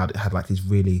really loud. It had like these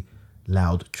really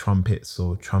loud trumpets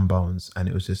or trombones and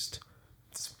it was just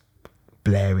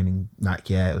blaring and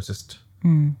like, yeah, it was just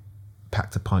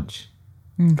packed a punch.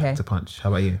 Okay. Packed a punch. How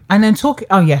about you? And then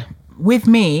with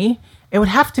me, it would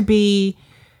have to be,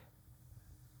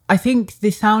 I think the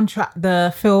soundtrack,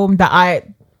 the film that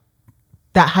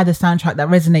had a soundtrack that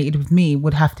resonated with me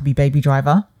would have to be Baby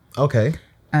Driver. Okay.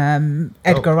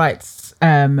 Edgar Wright's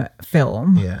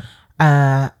film.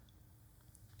 Yeah.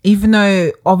 Even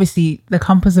though obviously the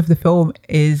compass of the film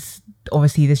is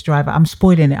obviously this driver, I'm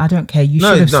spoiling it, I don't care, you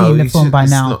should have seen the film by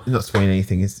now. You're not spoiling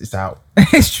anything, it's out.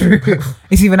 It's true.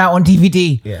 It's even out on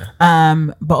DVD. Yeah.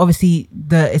 But obviously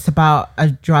it's about a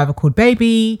driver called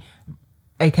Baby,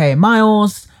 aka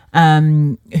Miles,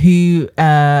 who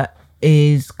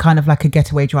is kind of like a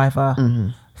getaway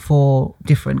driver for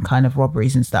different kind of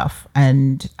robberies and stuff,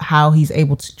 and how he's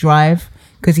able to drive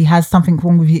because he has something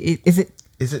wrong with you. Is it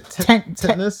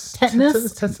Tetanus?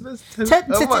 Tetanus? Tetanus?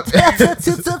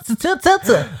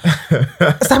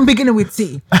 Some beginning with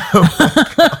T.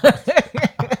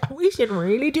 We should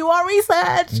really do our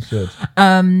research. You should.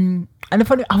 And the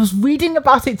funny, I was reading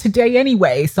about it today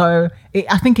anyway, so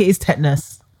I think it is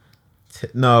tetanus.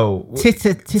 No.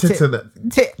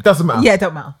 Doesn't matter. Yeah, it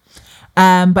don't matter.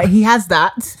 But he has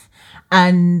that,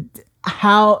 and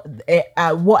how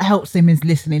what helps him is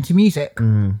listening to music.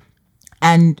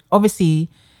 And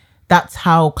obviously that's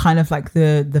how kind of like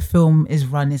the film is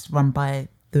run by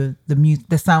the music,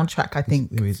 the soundtrack, I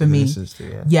think, for me.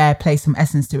 Yeah, play some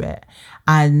essence to it.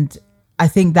 And I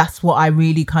think that's what I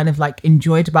really kind of like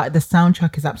enjoyed about it. The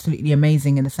soundtrack is absolutely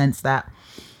amazing in the sense that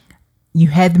you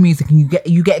hear the music and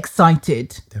you get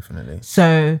excited. Definitely.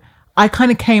 So I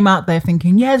kind of came out there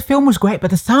thinking, yeah, the film was great, but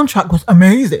the soundtrack was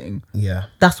amazing. Yeah.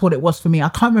 That's what it was for me. I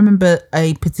can't remember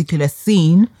a particular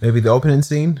scene. Maybe the opening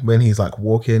scene when he's like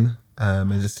walking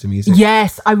and just the music.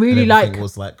 Yes, I really like. It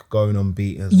was like going on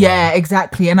beat as yeah, well.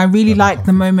 Exactly. And I really like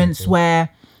the moments where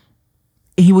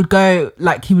he would go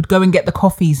and get the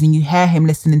coffees and you hear him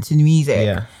listening to the music.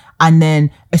 Yeah. And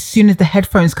then as soon as the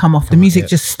headphones come off, the music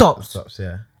just stops. Stops,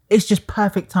 yeah. It's just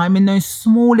perfect time, and those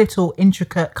small little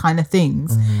intricate kind of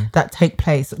things that take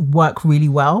place work really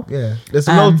well. Yeah, there's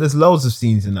loads of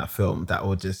scenes in that film that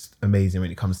were just amazing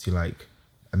when it comes to like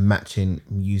matching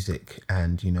music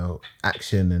and, you know,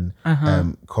 action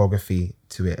and choreography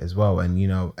to it as well. And, you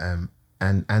know,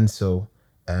 and Ansel,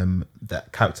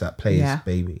 that character that plays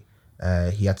Baby,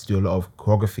 he had to do a lot of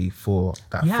choreography for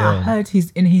that film. Yeah, I heard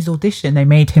in his audition they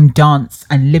made him dance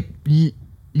and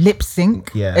lip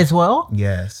sync as well.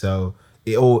 Yeah, so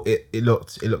it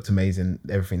looked amazing.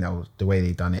 Everything that was the way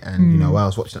they done it, and you know, while I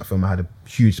was watching that film, I had a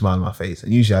huge smile on my face.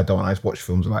 And usually I don't. I just watch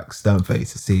films with like stern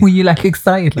face to see. Were you like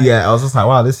excited? Like? Yeah, I was just like,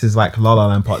 wow, this is like La La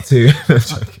Land Part 2.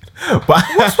 But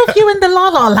what's with you in the La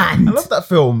La Land? I love that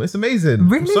film. It's amazing.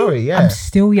 Really? I'm sorry. Yeah, I'm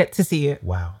still yet to see it.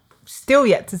 Wow. Still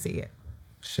yet to see it.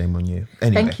 Shame on you.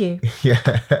 Anyway. Thank you.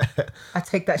 Yeah. I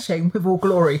take that shame with all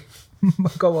glory.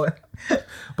 Go on.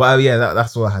 But yeah,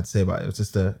 that's all I had to say about it. It was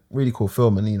just a really cool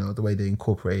film, and you know, the way they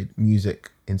incorporated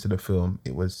music into the film,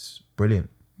 it was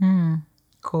brilliant.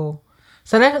 Cool.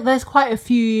 So there's quite a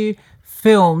few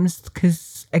films,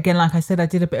 because again, like I said, I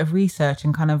did a bit of research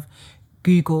and kind of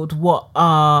Googled what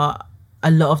are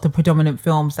a lot of the predominant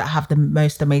films that have the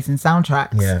most amazing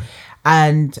soundtracks. Yeah.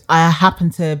 And I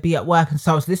happened to be at work, and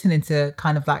so I was listening to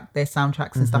kind of like their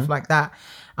soundtracks and stuff like that.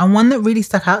 And one that really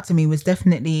stuck out to me was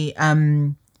definitely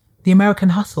The American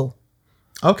Hustle.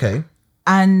 Okay.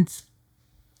 And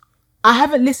I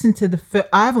haven't listened to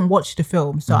I haven't watched the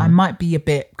film, so I might be a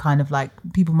bit kind of like,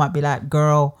 people might be like,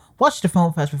 girl, watch the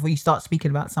film first before you start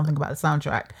speaking about something about the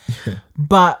soundtrack.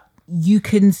 But you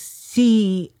can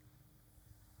see,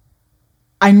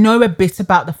 I know a bit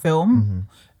about the film.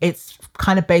 It's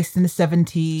kind of based in the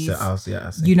 70s.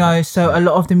 So you know, so a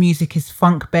lot of the music is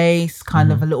funk based,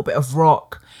 kind of a little bit of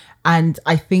rock. And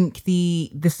I think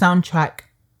the soundtrack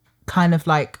kind of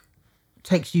like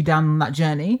takes you down on that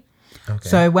journey. Okay.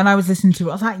 So when I was listening to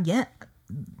it, I was like,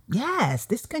 yes,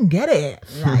 this can get it.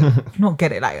 Like, not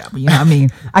get it like that, but you know what I mean?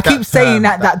 I keep saying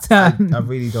that term. I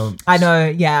really don't. I know,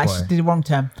 yeah, I did the wrong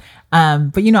term.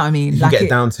 But you know what I mean? You like can get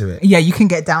down to it. Yeah, you can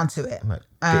get down to it. Like,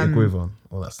 get your groove on,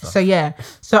 all that stuff. So yeah.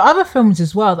 So other films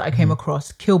as well that I came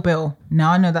across, Kill Bill.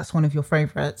 Now I know that's one of your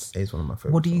favorites. It is one of my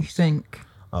favorites. What do you think?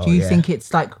 Do you think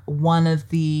it's like one of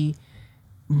the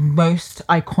most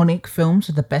iconic films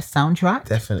with the best soundtrack?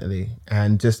 Definitely.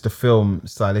 And just the film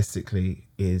stylistically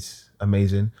is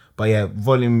amazing. But yeah,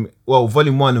 volume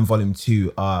 1 and volume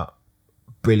 2 are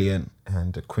brilliant,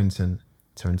 and Quentin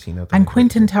Tarantino. And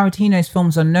Quentin Tarantino's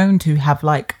films are known to have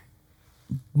like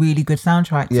really good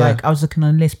soundtracks. Yeah. Like I was looking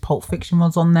on a list, Pulp Fiction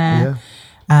was on there.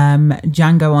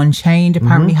 Django Unchained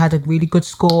apparently had a really good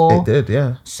score. It did,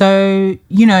 yeah. So,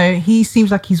 you know, he seems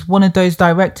like he's one of those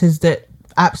directors that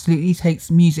absolutely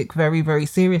takes music very, very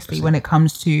seriously when it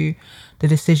comes to the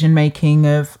decision making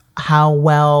of how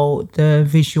well the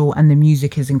visual and the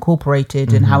music is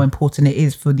incorporated and how important it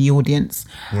is for the audience.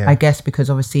 I guess because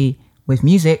obviously with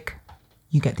music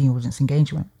you get the audience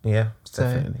engagement. Yeah,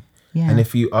 definitely. Yeah. And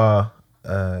if you are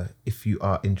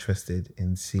interested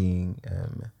in seeing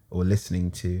or listening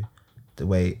to the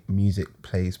way music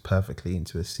plays perfectly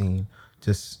into a scene.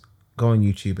 Just go on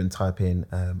YouTube and type in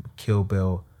Kill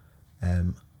Bill. I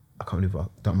don't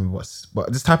remember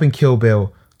but just type in Kill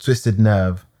Bill Twisted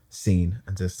Nerve scene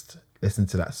and just listen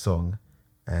to that song,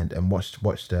 and watch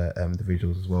the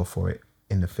visuals as well for it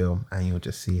in the film, and you'll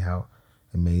just see how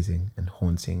amazing and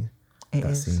haunting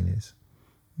that scene is.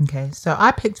 Okay, so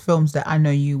I picked films that I know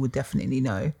you would definitely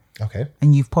know. Okay.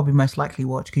 And you've probably most likely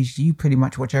watched because you pretty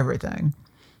much watch everything.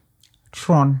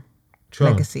 Tron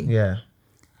Legacy. Yeah.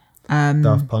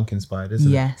 Daft Punk inspired, isn't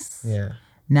yes. it? Yes. Yeah.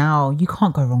 Now, you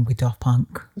can't go wrong with Daft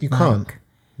Punk. You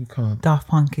can't. Daft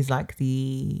Punk is like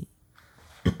the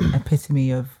epitome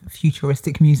of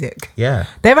futuristic music. Yeah.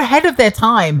 They're ahead of their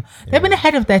time. They've been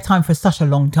ahead of their time for such a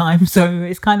long time. So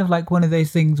it's kind of like one of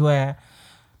those things where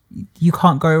you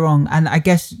can't go wrong. And I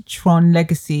guess Tron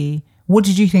Legacy, what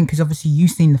did you think? Because obviously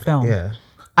you've seen the film. Yeah.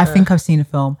 I think I've seen the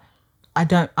film.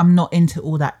 I'm not into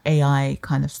all that AI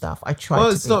kind of stuff. I try. Well,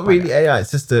 to it's not really AI. It's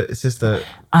just a.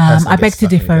 I beg to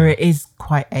differ. It is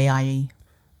quite AI.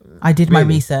 I did my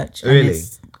research. Really? And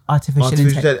it's artificial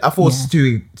intelligence. I thought it's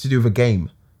to do with a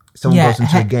game. Someone goes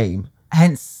into a game.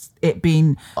 Hence it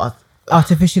being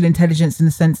artificial intelligence in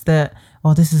the sense that,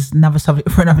 this is another subject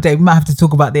for another day. We might have to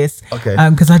talk about this. Okay.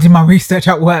 Because I did my research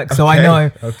at work, so I know.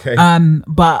 Okay.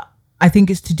 But I think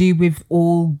it's to do with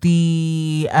all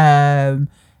the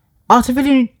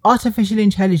artificial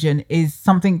intelligence is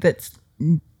something that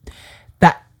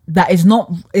is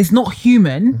not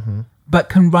human, but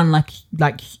can run like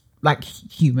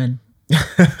human.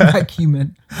 Like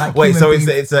human. Like Wait, human so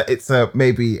beings. it's a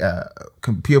maybe a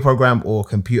computer program or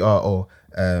computer or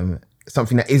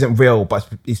something that isn't real, but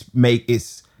it's made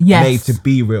to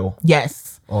be real.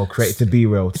 Yes. Or created to be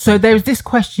real. So there's this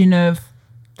question of,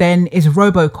 then is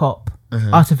RoboCop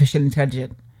artificial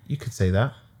intelligence? You could say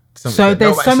that. So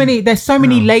there's so many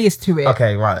layers to it.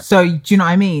 Okay, right. So do you know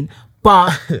what I mean?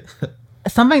 But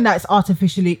something that's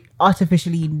artificial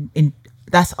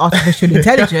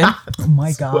intelligence. Oh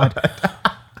my God.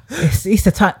 It's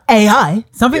the time AI.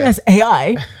 Something that's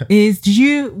AI is. Did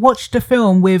you watch the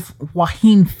film with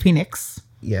Joaquin Phoenix?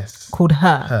 Yes. Called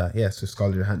Her. Her. Yes, with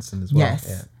Scarlett Johansson as well. Yes.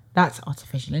 Yeah. That's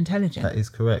artificial intelligence. That is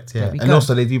correct. Yeah. And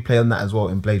also they do play on that as well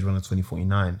in Blade Runner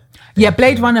 2049. Yeah,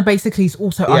 Blade Runner basically is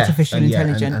also artificial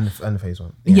intelligence. And the phase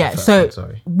one.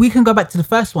 We can go back to the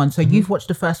first one. So you've watched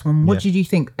the first one. What did you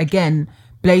think? Again,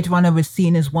 Blade Runner was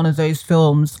seen as one of those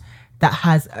films that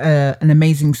has an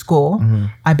amazing score.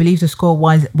 I believe the score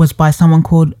was by someone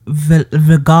called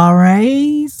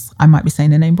Vigares. I might be saying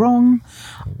the name wrong.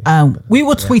 We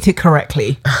will tweet it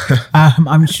correctly,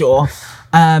 I'm sure.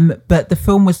 But the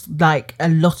film was like, a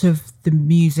lot of the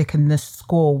music and the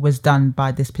score was done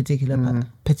by this particular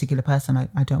person.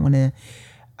 I don't want to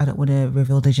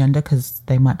reveal the gender because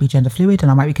they might be gender fluid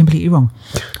and I might be completely wrong.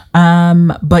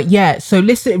 But yeah, so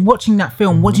watching that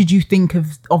film, what did you think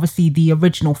of obviously the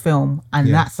original film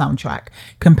and that soundtrack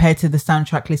compared to the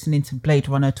soundtrack listening to Blade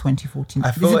Runner 2014?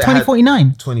 Is it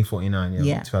 2049? 2049,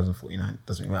 yeah. 2049,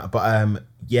 doesn't really matter. But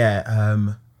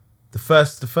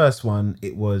the first one,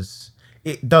 it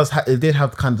did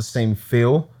have kind of the same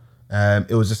feel.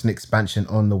 It was just an expansion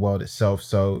on the world itself,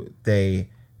 so they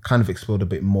kind of explored a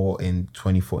bit more in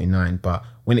 2049. But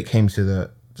when it came to the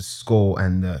score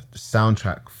and the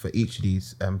soundtrack for each of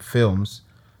these films,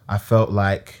 I felt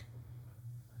like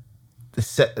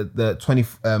Blade Runner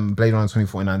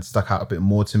 2049 stuck out a bit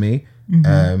more to me.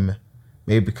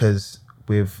 Maybe because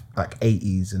with like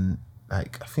 80s and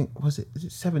like, I think is it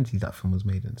 70s that film was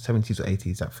made in? 70s or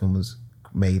 80s that film was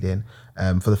made in.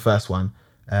 For the first one,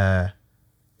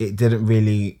 it didn't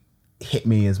really hit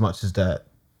me as much as the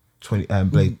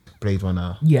Blade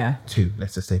Runner 2.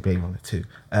 Let's just say Blade Runner 2.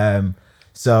 But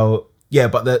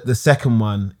the second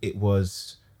one, it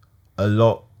was a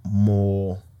lot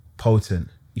more potent,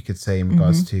 you could say, in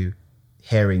regards to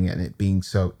hearing it and it being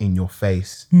so in your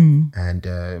face.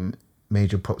 And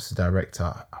major props to the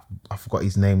director. I forgot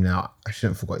his name now. I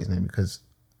shouldn't have forgot his name because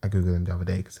I googled him the other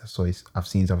day because I've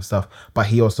seen his other stuff. But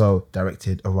he also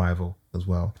directed Arrival as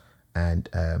well, and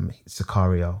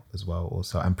Sicario as well,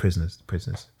 also, and Prisoners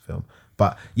film.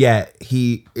 But yeah,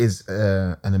 he is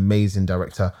an amazing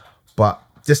director. But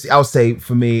just I would say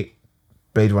for me,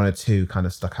 Blade Runner 2 kind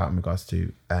of stuck out in regards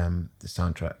to the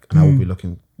soundtrack, and I will be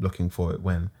looking for it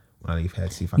when I leave here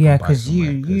to see if I can buy it. Yeah, because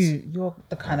you're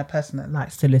the kind of person that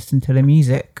likes to listen to the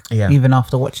music, even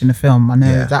after watching the film. I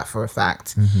know that for a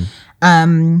fact.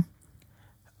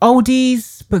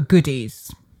 Oldies but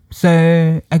goodies.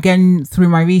 So again, through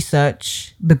my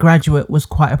research, The Graduate was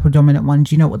quite a predominant one.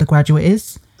 Do you know what The Graduate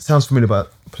is? Sounds familiar,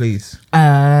 but please.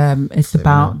 It's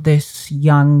about this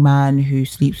young man who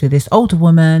sleeps with this older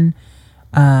woman.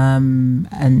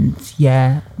 And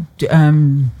yeah,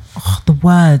 the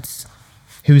words.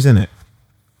 Who's in it?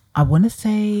 I want to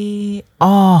say,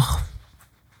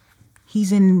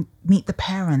 he's in Meet the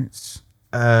Parents.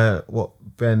 What,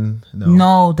 Ben?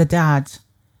 No, the dad.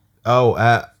 Oh,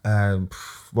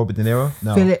 Robert De Niro?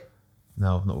 No.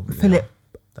 No, not Robert De Niro. Philip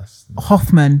That's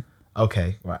Hoffman.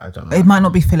 okay. Right, I don't know. It might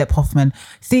not be Philip Hoffman.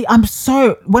 See,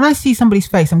 when I see somebody's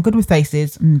face, I'm good with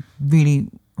faces. I'm really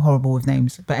horrible with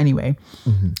names. But anyway,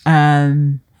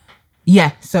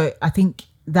 yeah. So I think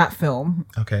that film.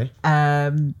 Okay.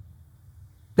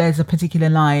 There's a particular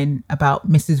line about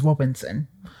Mrs. Robinson.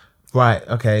 Right.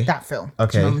 Okay. That film.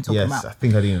 Okay. Do you know what I'm talking yes, about? I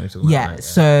think I do know what you're talking Yeah. about. Right,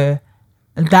 So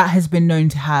that has been known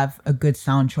to have a good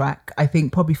soundtrack. I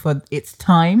think probably for its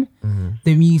time,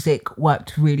 the music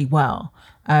worked really well.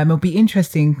 It'll be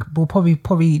interesting. We'll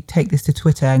probably take this to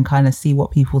Twitter and kind of see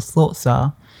what people's thoughts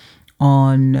are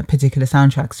on particular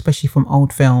soundtracks, especially from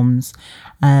old films,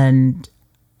 and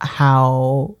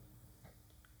how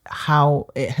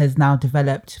it has now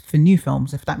developed for new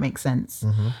films, if that makes sense.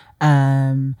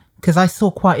 Because I saw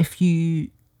quite a few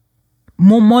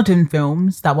more modern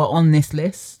films that were on this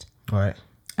list. Right.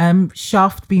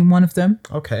 Shaft being one of them.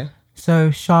 Okay.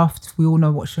 So Shaft, we all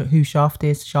know who Shaft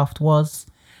is. Shaft was.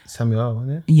 Samuel,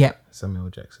 wasn't it? Yep. Samuel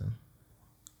Jackson.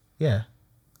 Yeah.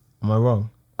 Am I wrong?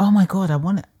 Oh my God, I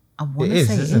want to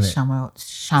say it isn't is it?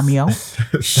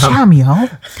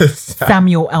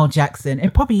 Samuel L. Jackson.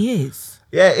 It probably is.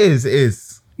 Yeah, it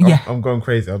is. Yeah. I'm going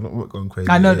crazy. I'm not going crazy.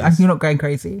 I know It is. you're not going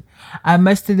crazy.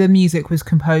 Most of the music was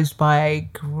composed by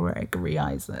Gregory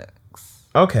Isaacs.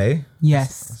 Okay.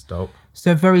 Yes. That's dope.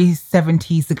 So very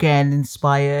 70s again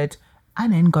inspired.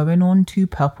 And then going on to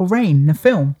Purple Rain, the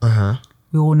film.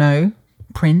 We all know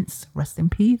Prince, rest in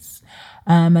peace.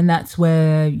 And that's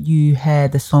where you hear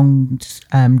the song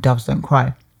Doves Don't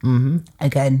Cry.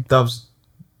 Again. Doves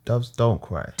don't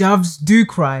cry. Doves do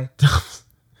cry.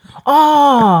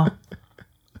 Oh,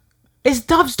 it's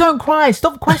Doves Don't Cry.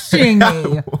 Stop questioning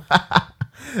me.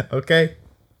 Okay.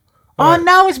 Oh,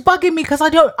 now it's bugging me because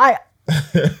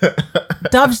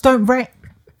Doves Don't rain.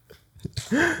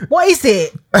 What is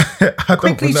it?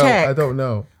 Quickly check. I don't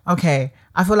know. Okay,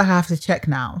 I feel like I have to check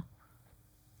now.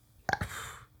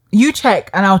 You check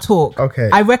and I'll talk. Okay.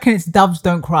 I reckon it's Doves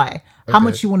Don't Cry. How Okay.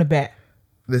 much you want to bet?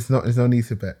 There's no need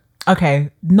to bet. Okay,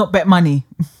 not bet money.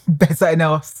 Bet something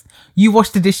else. You wash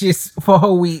the dishes for a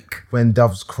whole week. When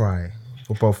doves cry.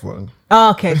 We're both wrong.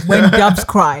 Oh, okay, when doves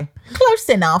cry. Close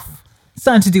enough.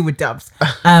 Something to do with doves.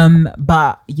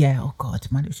 But yeah, oh God,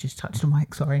 my lips just touched the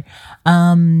mic, sorry.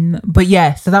 But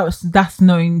yeah, so that's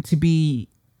known to be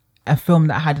a film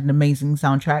that had an amazing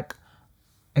soundtrack.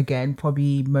 Again,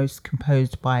 probably most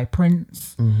composed by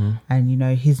Prince. And you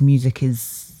know, his music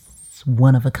is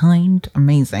one of a kind,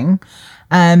 amazing.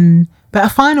 But a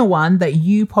final one that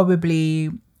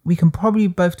we can probably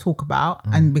both talk about,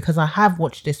 and because I have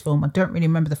watched this film, I don't really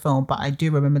remember the film, but I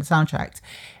do remember the soundtrack.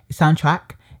 The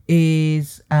soundtrack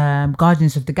is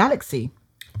Guardians of the Galaxy.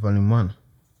 Volume 1.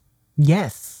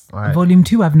 Yes. Right. Volume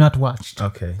 2 I've not watched.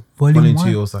 Okay. Volume 2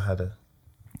 1. also had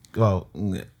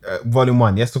Volume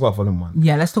 1. Let's talk about Volume 1.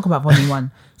 Yeah, let's talk about Volume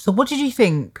 1. So what did you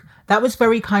think? That was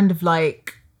very kind of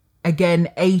like, again,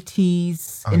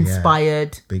 80s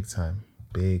inspired. Yeah. Big time.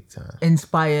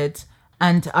 Inspired.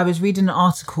 And I was reading an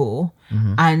article,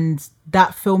 and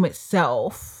that film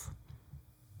itself,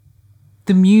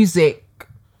 the music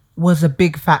was a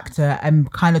big factor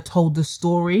and kind of told the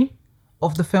story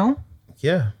of the film.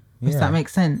 Yeah. If that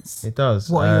makes sense. It does.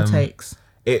 What are your takes?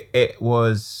 It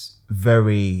was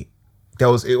very.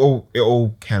 It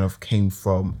all kind of came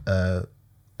from a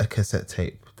cassette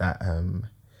tape that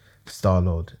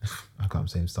Star-Lord. I can't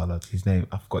say Star-Lord. His name,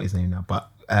 I forgot his name now,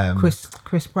 but Chris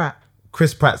Pratt.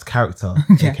 Chris Pratt's character,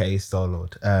 aka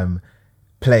Star-Lord,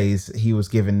 plays. He was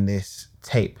given this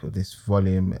tape, this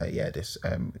volume, this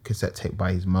cassette tape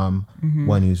by his mum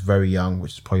when he was very young,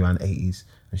 which is probably around the 80s,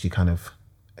 and she kind of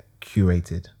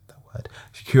curated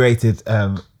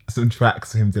some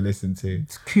tracks for him to listen to.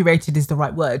 Curated is the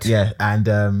right word. Yeah,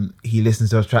 and he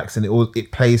listens to those tracks, and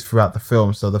it plays throughout the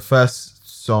film. So the first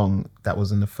song that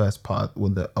was in the first part,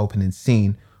 when the opening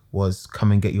scene, was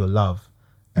 "Come and Get Your Love."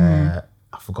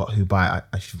 I forgot who by.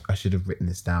 I should have written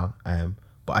this down.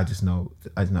 But I just know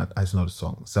the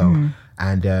song. So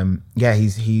and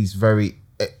he's very,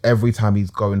 every time he's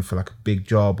going for like a big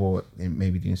job or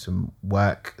maybe doing some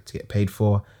work to get paid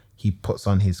for, he puts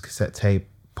on his cassette tape,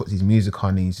 puts his music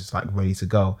on, and he's just like ready to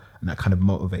go, and that kind of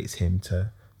motivates him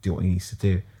to do what he needs to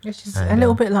do. It's just a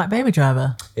little bit like Baby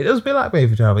Driver. It does a bit like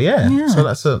Baby Driver, yeah.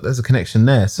 So there's a connection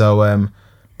there. So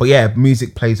But yeah,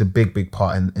 music plays a big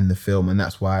part in the film, and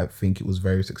that's why I think it was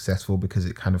very successful, because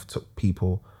it kind of took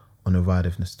people on a ride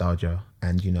of nostalgia,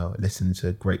 and listening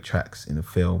to great tracks in a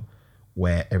film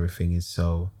where everything is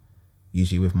so.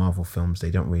 Usually with Marvel films, they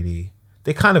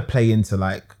kind of play into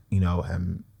like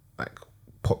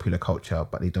popular culture,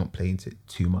 but they don't play into it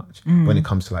too much. When it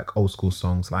comes to like old school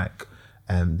songs, like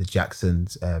the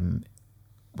Jacksons,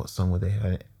 what song were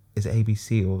they? Is it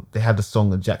ABC, or they had the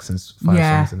song of Jackson's 5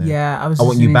 songs in there? Yeah, I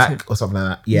Want You Back or something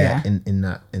like that. Yeah. in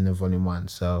the volume 1.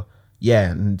 So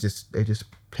yeah, and they just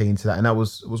play into that, and it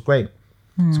was great.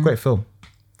 It's a great film.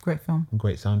 Great film. And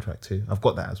great soundtrack too. I've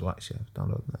got that as well, actually. I've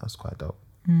downloaded that. That's quite dope.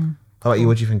 How about you?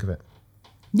 What do you think of it?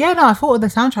 Yeah, no, I thought the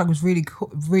soundtrack was really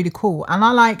cool. And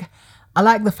I like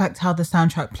the fact how the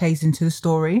soundtrack plays into the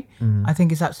story. I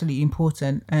think it's absolutely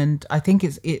important, and I think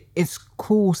it's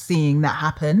cool seeing that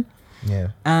happen. Yeah.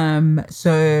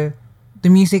 So the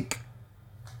music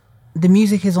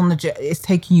is it's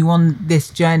taking you on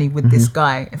this journey with this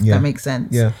guy, if that makes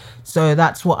sense. Yeah. So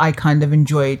that's what I kind of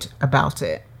enjoyed about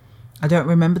it. I don't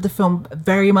remember the film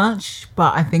very much,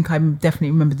 but I think I definitely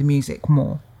remember the music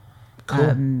more.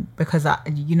 Cool. Because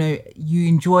you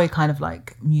enjoy kind of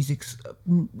like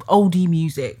oldie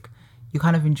music. You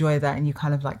kind of enjoy that, and you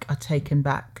kind of like are taken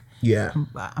back. Yeah.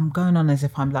 I'm going on as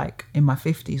if I'm like in my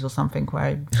 50s or something, where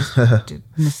I just do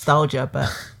nostalgia, but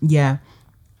yeah.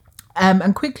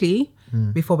 And quickly,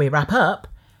 before we wrap up,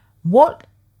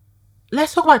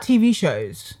 let's talk about TV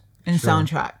shows and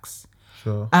soundtracks.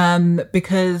 Sure.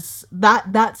 Because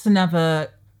that's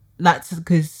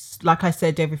because, like I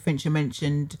said, David Fincher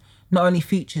mentioned not only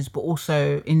features but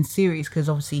also in series, because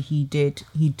obviously he did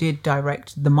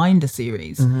direct the Minder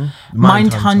series.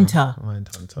 Mindhunter.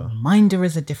 Minder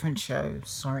is a different show.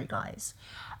 Sorry, guys.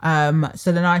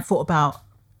 So then I thought about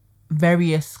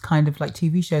various kind of like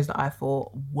TV shows that I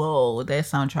thought, whoa, their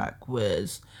soundtrack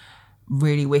was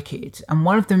really wicked, and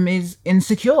one of them is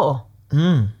Insecure.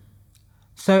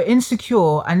 So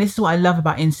Insecure, and this is what I love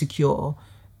about Insecure,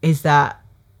 is that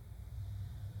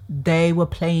they were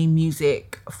playing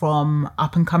music from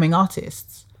up and coming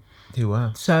artists. Oh,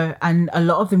 wow. So, and a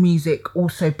lot of the music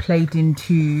also played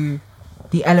into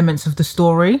the elements of the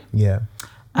story. Yeah.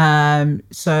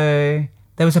 So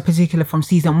there was a particular from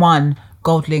season 1,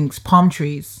 Goldlink's Palm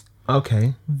Trees.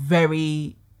 Okay.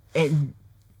 Very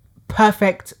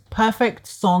perfect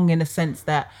song, in a sense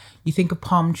that you think of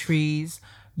palm trees,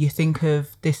 you think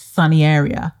of this sunny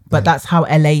area, but that's how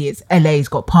LA is. LA's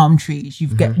got palm trees. You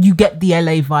get the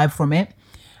LA vibe from it,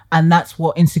 and that's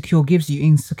what Insecure gives you.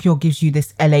 Insecure gives you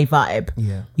this LA vibe.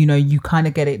 Yeah. You kind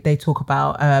of get it. They talk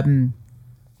about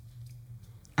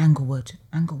Inglewood.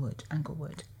 Like,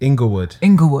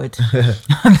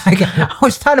 I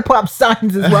was trying to put up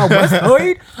signs as well. West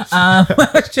Lloyd. I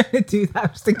was trying to do that. I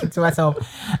was thinking to myself,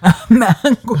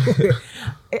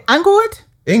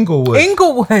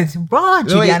 Inglewood. Right,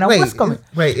 Juliana. What's going?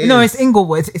 It's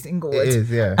Inglewood. It's Inglewood. It is,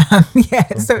 yeah.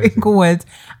 So Inglewood,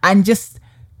 and just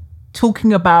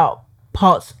talking about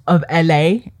parts of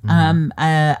LA, and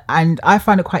I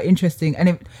find it quite interesting.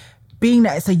 And being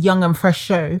that it's a young and fresh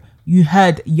show, you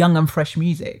heard young and fresh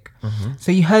music.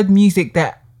 So you heard music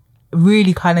that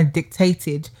really kind of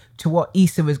dictated to what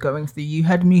Issa was going through. You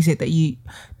heard music that you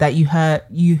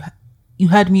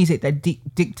heard music that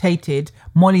dictated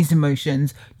Molly's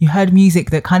emotions. You heard music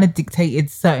that kind of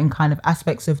dictated certain kind of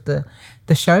aspects of the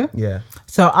show. Yeah.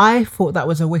 So I thought that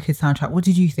was a wicked soundtrack. What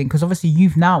did you think? Because obviously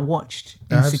you've now watched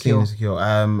Insecure. I've seen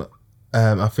Insecure.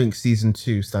 I think season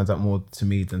 2 stands out more to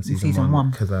me than season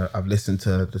 1 because I've listened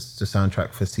to the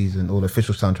soundtrack for the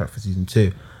official soundtrack for season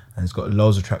 2, and it's got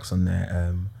loads of tracks on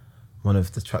there. One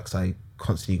of the tracks I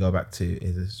constantly go back to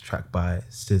is this track by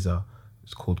SZA.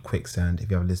 It's called Quicksand. If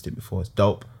you haven't listened to it before, it's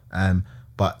dope.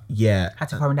 But yeah, had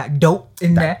to throw that dope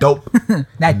in there. Dope.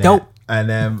 That dope.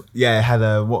 And yeah, it had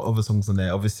what other songs on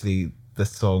there? Obviously, the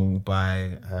song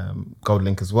by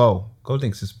Goldlink as well.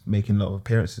 Goldlink's just making a lot of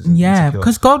appearances. Yeah,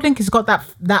 because Goldlink has got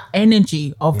that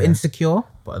energy of Insecure.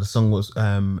 But the song was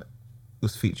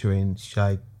featuring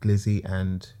Shy Glizzy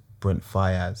and Brent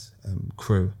Fayez,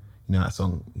 Crew. You know that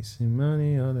song? You see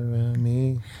money all around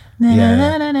me.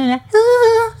 Yeah.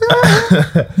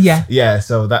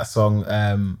 So that song.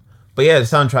 But yeah, the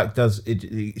soundtrack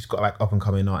it's got like up and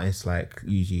coming artists, like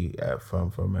usually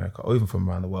from America or even from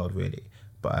around the world, really.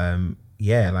 But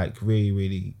yeah, like really,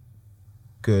 really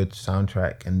good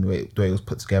soundtrack, and the way it was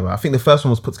put together. I think the first one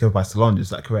was put together by Solange.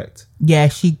 Is that correct? Yeah,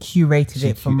 she curated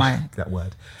it from that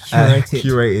word.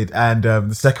 Curated, and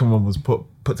the second one was put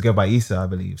together by Issa, I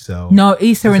believe. So no,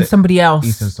 Issa and somebody else.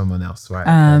 Issa and someone else, right?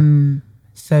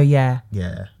 So yeah.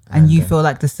 Yeah. And you feel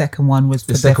like the second one was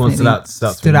the second one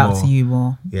stood out to you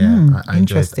more. Yeah, I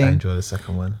interesting. enjoy the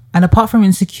second one. And apart from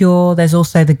Insecure, there's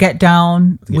also the Get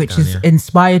Down, which is yeah.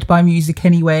 inspired by music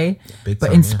anyway, Big but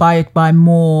time, inspired by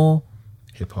more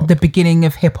hip hop. the beginning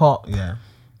of hip hop. Yeah.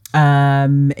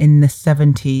 In the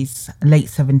 70s, late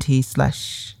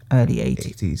 70s / early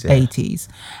 80s.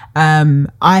 80s.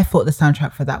 I thought the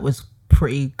soundtrack for that was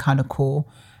pretty kind of cool.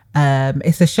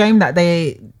 It's a shame that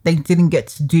they didn't get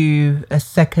to do a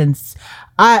second.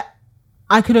 I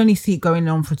could only see it going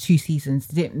on for 2 seasons.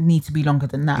 It didn't need to be longer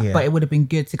than that, but it would have been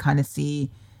good to kind of see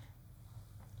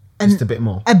just a bit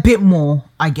more,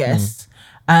 I guess.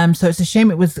 So it's a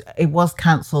shame it was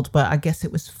cancelled, but I guess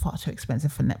it was far too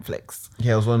expensive for Netflix.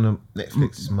 Yeah, it was one of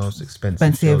Netflix's most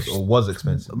expensive shows, or was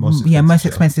expensive. Most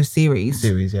expensive series.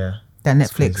 Yeah. That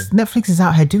Netflix is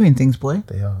out here doing things, boy.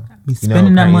 They are. Be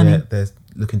spending that money. They're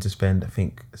looking to spend. I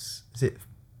think is it?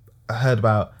 I heard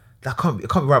about. I can't be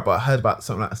right, but I heard about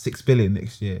something like 6 billion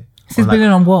next year. 6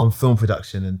 billion on what? On film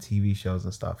production and TV shows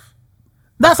and stuff.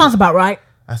 That sounds about right.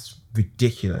 That's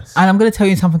ridiculous. And I'm going to tell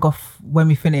you something off when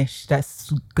we finish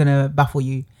that's going to baffle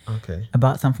you. Okay.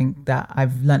 About something that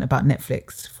I've learned about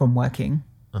Netflix from working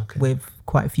with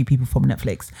quite a few people from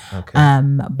Netflix.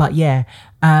 Okay. But yeah,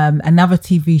 another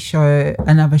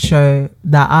show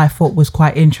that I thought was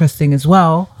quite interesting as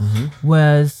well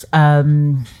was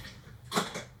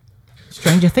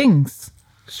Stranger Things.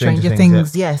 Stranger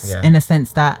Things, yes, yeah. in a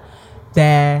sense that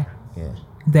their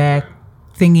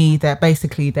thingy, that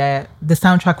basically the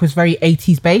soundtrack was very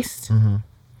 80s based,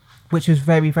 which was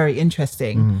very, very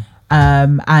interesting.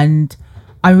 And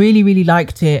I really, really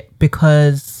liked it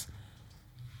because,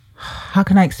 how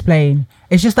can I explain?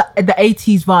 It's just the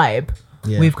 80s vibe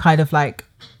with kind of like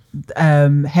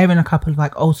hearing a couple of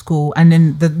like old school and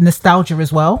then the nostalgia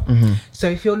as well. So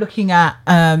if you're looking at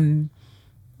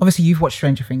obviously you've watched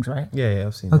Stranger Things, right? Yeah,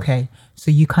 I've seen that.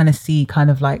 So you kind of see kind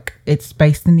of like it's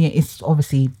based in it's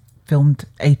obviously filmed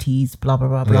 80s, blah blah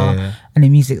blah blah, and the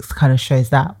music kind of shows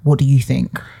that. What do you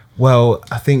think? Well,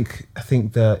 I think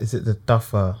is it the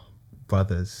Duffer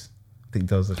Brothers? I think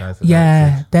those are the guys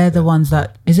that they're the ones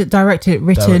that wrote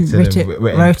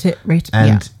it.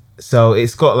 And so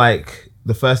it's got like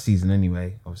the first season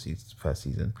anyway. Obviously, it's the first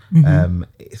season.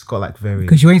 It's got like very,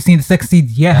 because you ain't seen the second season,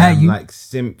 you like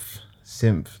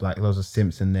synth, like loads of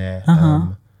synths in there.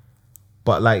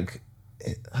 But like,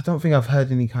 I don't think I've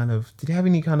heard any kind of. Did they have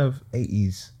any kind of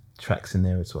 80s tracks in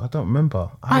there at all? I don't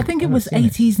remember. I think it was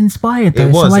 80s inspired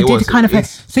though.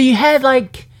 So you had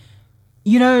like,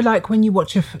 you know, like when you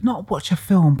not watch a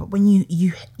film, but when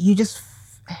you just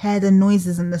hear the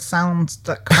noises and the sounds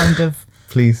that kind of.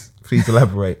 Please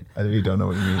elaborate. I really don't know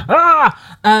what you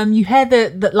mean. You hear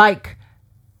the like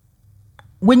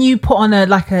when you put on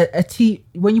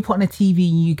when you put on a TV,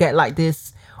 you get like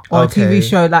this. Or a TV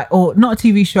show, or not a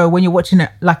TV show, when you're watching it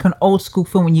like an old school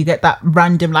film and you get that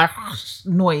random like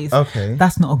noise. Okay.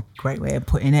 That's not a great way of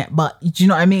putting it, but do you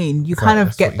know what I mean? You kind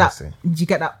of get that. Do you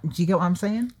get that? Do you get what I'm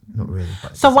saying? Not really.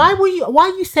 So why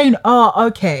are you saying, oh,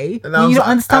 okay? When you don't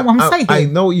understand what I'm saying. I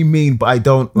know what you mean, but I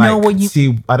don't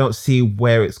I don't see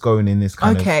where it's going in this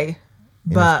kind of. Okay.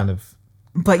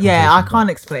 But yeah, I can't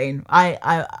explain.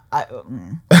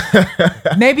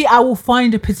 Maybe I will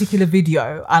find a particular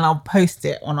video and I'll post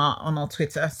it on our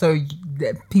Twitter so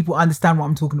that people understand what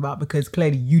I'm talking about, because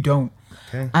clearly you don't.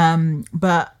 Okay.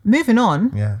 But moving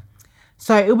on. Yeah.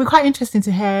 So it'll be quite interesting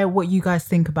to hear what you guys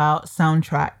think about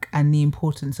soundtrack and the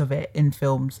importance of it in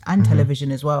films and television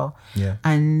as well. Yeah.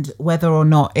 And whether or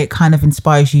not it kind of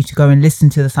inspires you to go and listen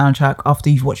to the soundtrack after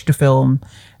you've watched the film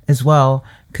as well.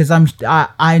 Because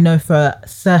I know for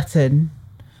certain,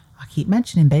 I keep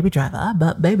mentioning Baby Driver,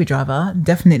 but Baby Driver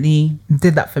definitely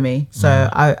did that for me. So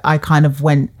I kind of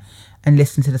went and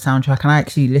listened to the soundtrack, and I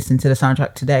actually listened to the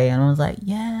soundtrack today, and I was like,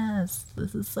 yes,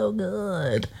 this is so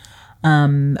good.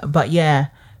 But yeah,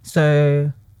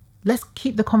 so let's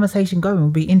keep the conversation going.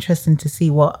 It'll be interesting to see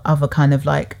what other kind of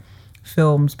like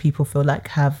films people feel like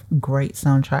have great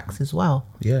soundtracks as well.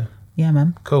 Yeah. Yeah,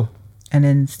 man. Cool. And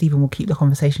then Stephen will keep the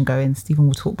conversation going. Stephen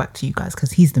will talk back to you guys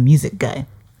because he's the music guy.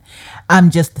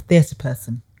 I'm just the theatre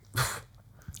person.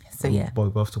 So yeah. Boy, we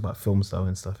both talk about film stuff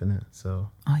and stuff, innit? So.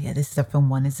 Oh yeah, this is a film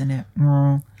one, isn't it?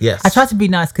 Yes. I tried to be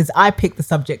nice because I picked the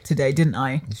subject today, didn't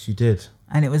I? Yes, you did.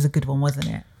 And it was a good one, wasn't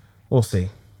it? We'll see.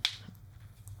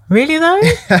 Really though?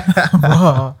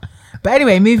 But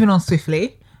anyway, moving on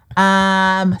swiftly.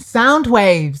 Sound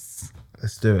waves.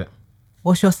 Let's do it.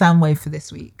 What's your sound wave for this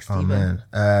week, Stephen?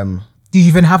 Oh man. Do you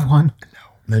even have one?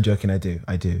 No joking, I do.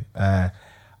 What have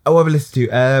I listened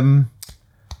to?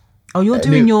 You're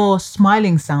doing your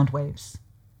smiling sound waves.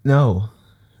 No.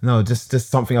 No, just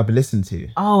something I've been listening to.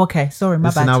 Oh, okay. Sorry, my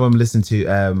It's bad. an album I'm listening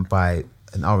to by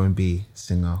an R&B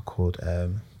singer called.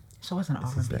 So I was an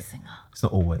R&B singer. It's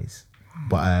not always,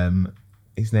 but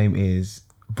his name is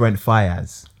Brent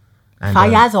Fayez. And,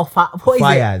 Fayaz or what is it?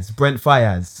 Fayez, Brent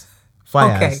Fayez.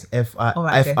 Fayez.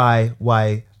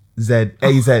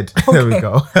 Fiyazaz. There we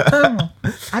go.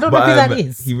 I don't know who that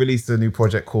is. He released a new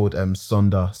project called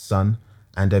Sonder Sun,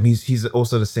 and he's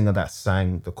also the singer that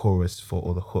sang the chorus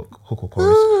or the hook or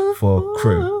chorus for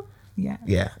Crew.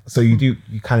 Yeah. So you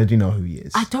kind of do know who he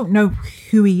is. I don't know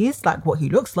who he is, like what he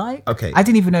looks like. Okay. I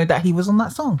didn't even know that he was on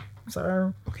that song.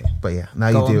 So okay, but yeah, now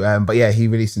you do. But yeah, he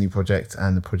released a new project,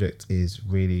 and the project is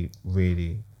really,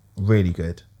 really, really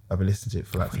good. I've been listening to it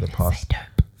for the past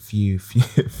few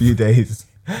days,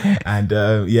 and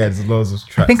there's loads of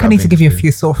tracks. I think I need to give you a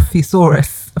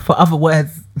thesaurus for other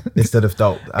words instead of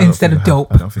dope. Instead of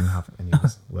dope, I don't think I have any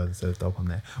words instead of dope on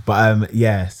there. But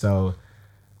yeah, so.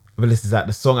 But this is that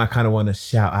the song I kind of want to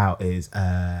shout out is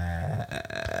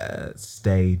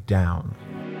Stay Down.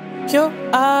 Your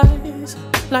eyes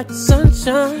like the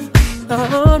sunshine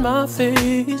on my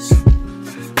face.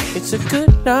 It's a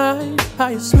good night, how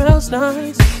it smells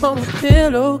nice on my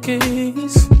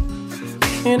pillowcase.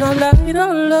 And I light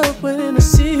all up when I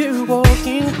see you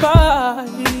walking by.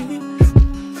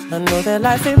 I know that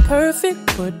life ain't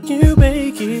perfect, but you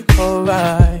make it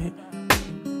alright.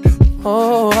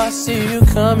 Oh, I see you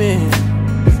coming.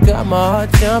 Got my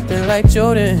heart jumping like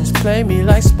Jordan's. Play me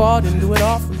like Spartan, do it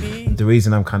all for me. The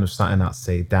reason I'm kind of starting out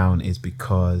Stay Down is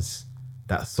because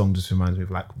that song just reminds me of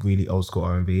like really old school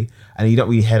R&B. And you don't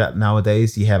really hear that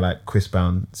nowadays. You hear like Chris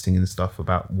Brown singing stuff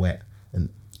about wet and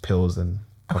pills and...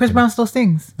 Chris Brown still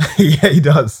sings? Yeah, he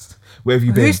does. Where have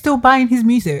you been? Who's still buying his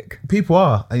music? People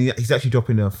are. And he's actually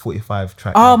dropping a 45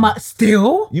 track. Oh, my,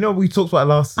 still? You know, we talked about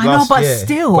last year.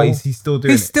 Still. But he's still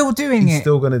doing it. He's still doing it. He's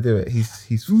still going to do it.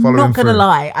 He's following Not going to through.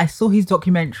 lie. I saw his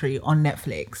documentary on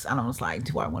Netflix and I was like,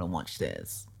 do I want to watch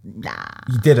this? Nah.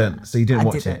 You didn't. So you didn't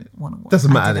watch it.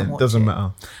 Doesn't matter then. Doesn't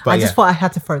matter. But I just thought I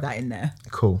had to throw that in there.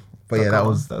 Cool. But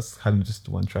yeah, that's kind of just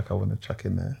one track I want to chuck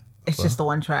in there. It's just the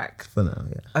one track. For now,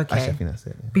 yeah. Okay. Actually, I think that's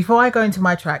it. Yeah. Before I go into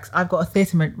my tracks, I've got a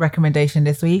theatre recommendation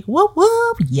this week. Whoop,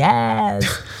 whoop.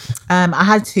 Yes. I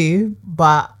had two,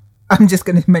 but I'm just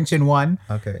going to mention one.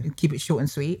 Okay. Keep it short and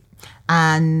sweet.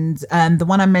 And the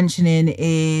one I'm mentioning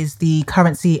is The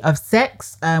Currency of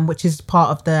Sex, which is part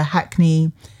of the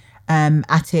Hackney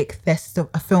Attic Theatre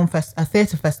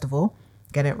Festival.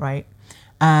 Get it right.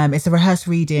 It's a rehearsed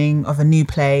reading of a new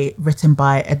play written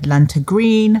by Atlanta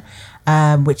Green,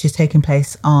 which is taking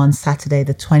place on Saturday,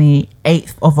 the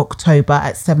 28th of October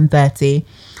at 7:30.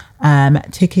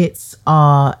 Tickets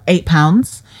are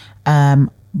 £8.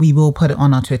 We will put it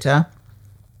on our Twitter.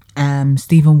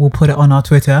 Stephen will put it on our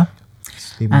Twitter.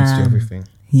 Stephen does everything.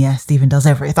 Yeah, Stephen does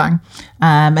everything.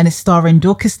 And it's starring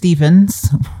Dorcas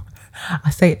Stevens. I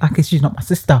say it like she's not my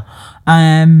sister.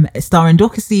 It's starring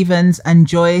Dorcas Stevens and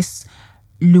Joyce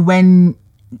Luen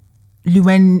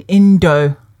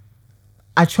Indo.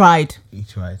 I tried. You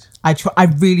tried. I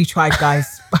really tried,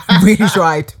 guys. I really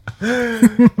tried.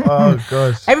 Oh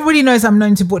gosh. Everybody knows I'm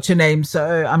known to butcher names,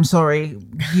 so I'm sorry.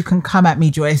 You can come at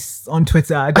me, Joyce, on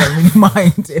Twitter. I don't really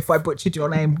mind if I butchered your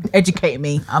name. Educate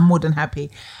me. I'm more than happy.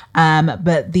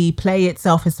 But the play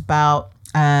itself is about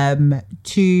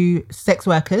two sex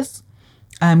workers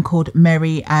called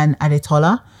Mary and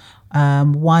Adetola.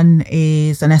 One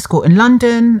is an escort in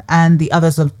London and the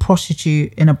other's a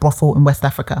prostitute in a brothel in West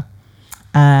Africa.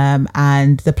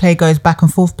 And the play goes back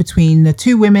and forth between the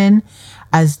two women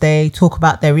as they talk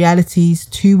about their realities,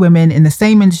 two women in the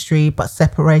same industry but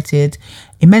separated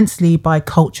immensely by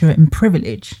culture and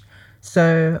privilege.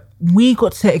 So we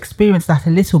got to experience that a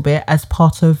little bit as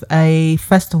part of a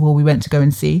festival we went to go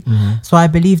and see. Mm-hmm. So I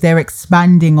believe they're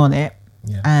expanding on it.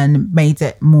 Yeah. And made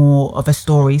it more of a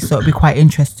story, so it'll be quite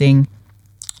interesting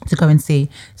to go and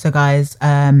see. So guys,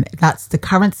 that's The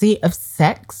Currency of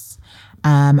Sex,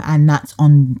 and that's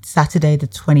on Saturday the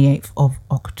 28th of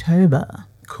October.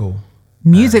 Cool.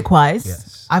 Music wise,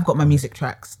 yes. I've got my music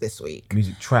tracks this week.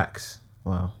 Music tracks.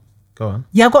 Wow. Go on.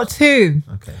 Yeah, I've got two.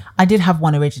 Okay. I did have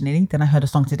one originally, then I heard a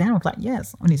song today and I was like,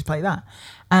 yes, I need to play that.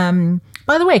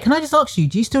 By the way, can I just ask you,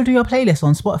 do you still do your playlist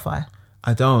on Spotify?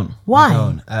 I don't. Why? I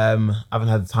don't. I haven't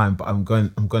had the time, but I'm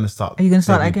going to start. Are you going to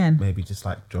start again? Maybe just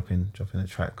like dropping a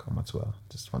track on my Twitter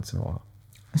just once in a while.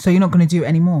 So you're not going to do it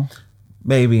anymore?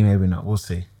 Maybe not. We'll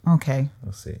see. Okay.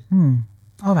 We'll see.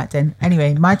 All right then.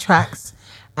 Anyway, my tracks.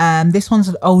 This one's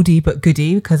an oldie but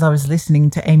goodie because I was listening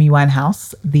to Amy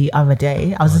Winehouse the other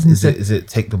day. I was listening to. Is it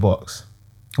Take the Box?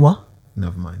 What?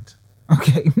 Never mind.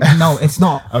 Okay. No, it's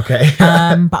not. Okay.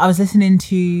 But I was listening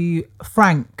to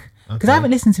Frank. because I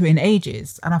haven't listened to it in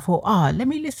ages, and I thought, let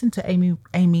me listen to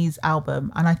Amy's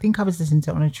album. And I think I was listening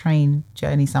to it on a train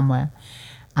journey somewhere,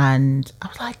 and I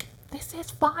was like, this is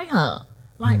fire.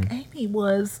 Like Amy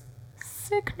was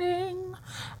sickening.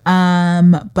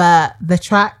 But the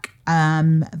track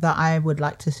that I would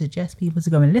like to suggest people to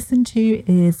go and listen to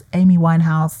is Amy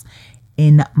Winehouse,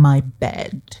 In My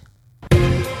Bed.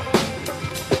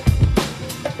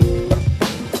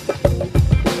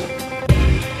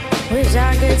 Wish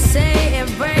I could say it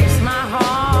breaks my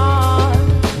heart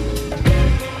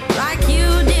like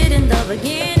you did in the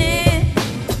beginning.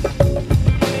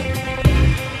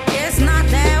 It's not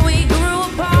that we grew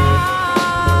apart.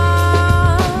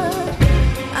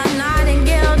 A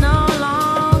nightingale no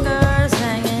longer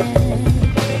singing.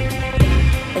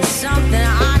 It's something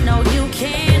I know you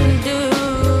can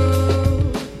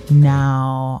do.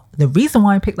 Now, the reason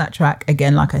why I picked that track,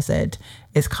 again, like I said,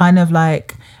 it's kind of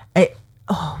like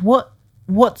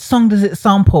what song does it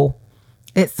sample?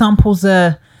 It samples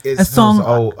a song,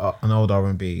 an old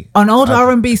R&B,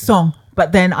 R&B song.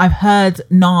 But then I've heard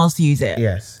Nas use it.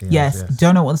 Yes.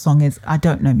 Don't know what the song is. I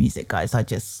don't know music, guys. I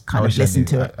just kind of listen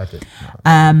to it. I did.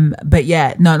 But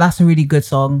yeah, no, that's a really good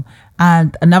song.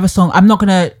 And another song,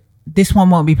 this one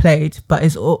won't be played, but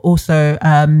it's also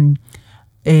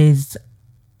is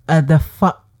the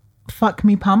Fuck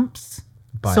Me Pumps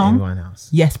By song. Amy Winehouse.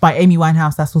 Yes, by Amy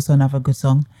Winehouse. That's also another good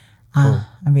song. I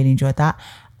really enjoyed that.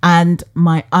 And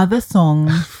my other song,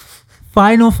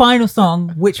 final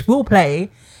song, which we'll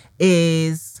play,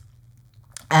 is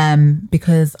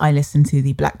because I listened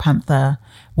to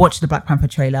watched the Black Panther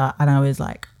trailer, and I was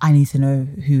like, I need to know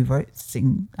who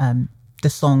sing the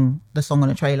song on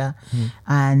the trailer.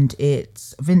 And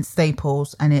it's Vince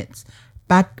Staples, and it's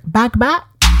Bag Back.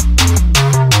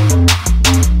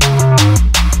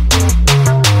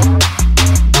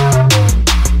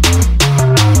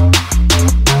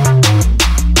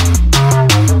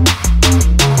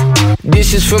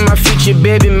 This is for my future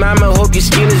baby mama. Hope your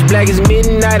skin is black as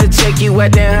midnight. I'll take you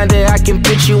out there under. I can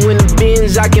put you in the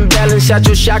bins. I can balance out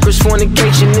your chakras.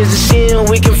 Fornication is a sin.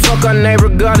 We can fuck our night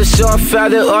regardless. So our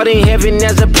Father art in heaven.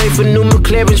 As I pray for new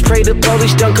McLarens, pray the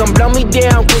police don't come blow me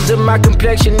down cause of my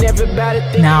complexion. Everybody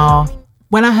think Now,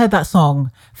 when I heard that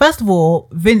song, first of all,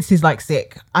 Vince is like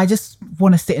sick. I just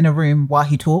want to sit in a room while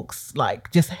he talks,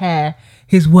 like just hear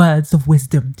his words of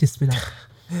wisdom. Just be like,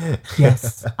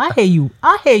 yes, I hear you,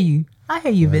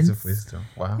 Words Vince. of wisdom.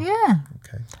 Wow. Yeah.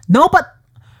 Okay. No, but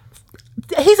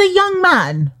he's a young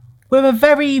man with a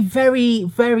very, very,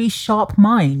 very sharp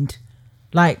mind.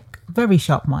 Like, very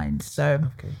sharp mind. So,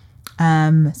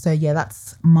 Okay. yeah,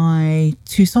 that's my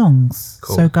 2 songs.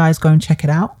 Cool. So guys, go and check it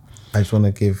out. I just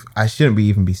want to I shouldn't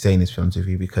even be saying this, to be honest with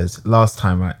you, because last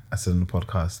time I said on the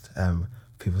podcast,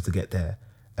 people to get their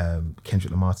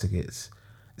Kendrick Lamar tickets.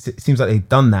 It seems like they've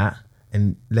done that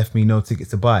and left me no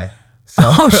tickets to buy. So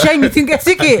Oh, shame you didn't get a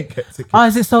ticket. Oh,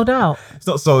 is it sold out? It's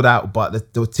not sold out,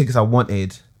 but the tickets I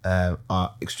wanted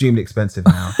are extremely expensive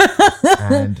now.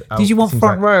 And Did you want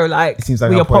front row, like, it seems like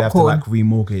with I'll your probably have to popcorn? like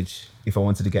remortgage if I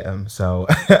wanted to get them. So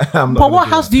I'm not. But what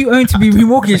house do you own to be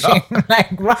remortgaging?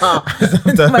 Like, wow.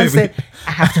 Someone said,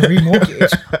 I have to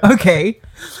remortgage. Okay.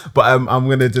 But I'm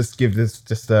gonna just give this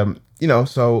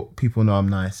so people know I'm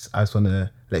nice. I just want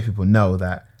to let people know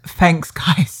that. Thanks,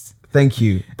 guys. Thank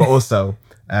you, but also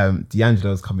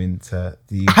D'Angelo's coming to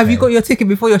the UK. Have you got your ticket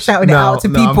before you're shouting it out to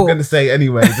people? I'm going to say it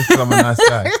anyway, just because I'm a nice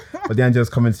guy. But D'Angelo's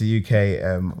coming to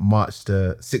UK March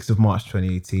the 6th of March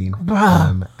 2018.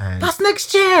 Bruh, and that's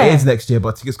next year. it is next year,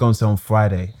 but tickets go on sale on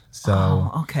Friday.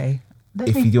 So Okay.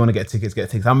 if you do want to get tickets, get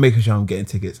tickets. I'm making sure I'm getting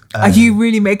tickets. Are you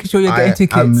really making sure you're getting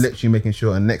tickets? I'm literally making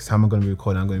sure. And next time I'm going to be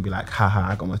recording, I'm going to be like,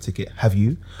 haha, I got my ticket. Have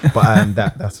you? But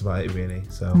that's about it, really.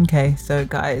 So Okay, so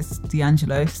guys,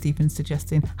 D'Angelo, Stephen's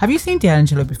suggesting. Have you seen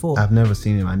D'Angelo before? I've never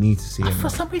seen him. I need to see him. For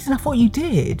some reason, I thought you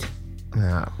did.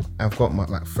 Yeah, I've got my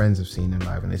friends have seen him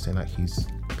live, and they say like he's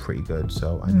pretty good.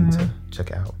 So I need to check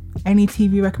it out. Any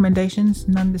TV recommendations?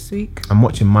 None this week? I'm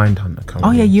watching Mindhunter currently.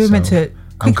 Oh yeah, you were meant so to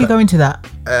quickly go into that.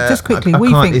 Just quickly. I What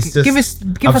do you can't, think? it's just-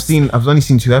 Give us. I've only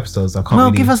seen 2 episodes. I can't Well,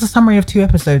 really. give us a summary of 2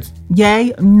 episodes.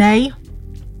 Yay, nay.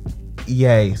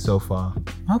 Yay so far.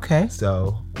 Okay.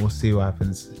 So we'll see what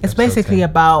happens. It's Episode basically 10.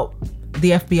 about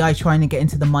the FBI trying to get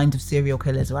into the mind of serial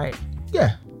killers, right?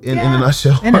 yeah, in a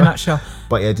nutshell. In a nutshell.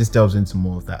 But yeah, it just delves into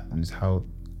more of that and just how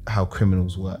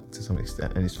criminals work to some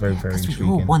extent, and it's very very Because we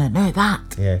intriguing. all want to know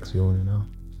that. Yeah, because we all want to know.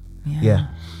 Yeah,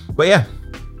 but yeah,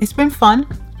 It's been fun.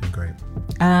 it's been great.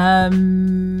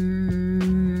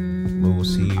 We will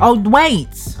see you. Oh,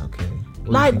 wait. Okay.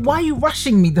 Like, why are you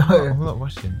rushing me though? I'm not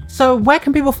rushing. So where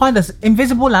can people find us?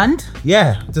 Invisible Land?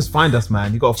 Yeah, just find us,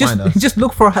 man. You gotta find us. Just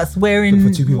look for us. We're in.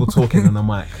 Look for two people talking on a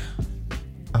mic.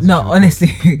 That's No, what you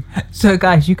honestly. So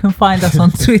guys, you can find us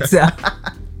on Twitter.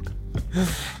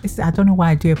 I don't know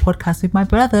why I do a podcast with my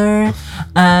brother.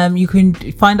 You can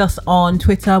find us on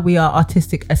Twitter. We are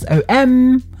Artistic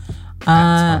SOM.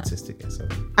 Artistic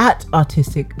SOM. At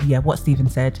Artistic, yeah, what Stephen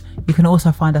said. You can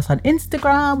also find us on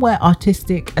Instagram. We're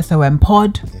Artistic SOM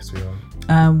Pod. Yes, we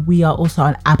are. We are also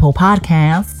on Apple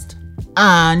Podcast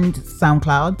and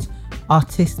SoundCloud.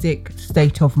 Artistic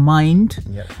State of Mind.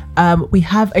 Yep. We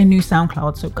have a new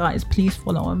SoundCloud, so guys, please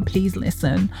follow and please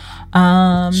listen.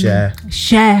 Share,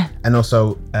 And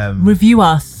also review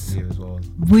us. you as well.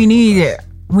 We need it.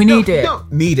 We need You it.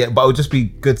 don't need it, but it would just be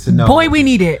good to know. Boy, we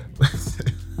need it.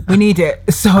 We need it.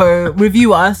 So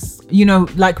review us. You know,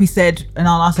 like we said in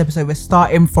our last episode, we're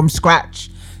starting from scratch.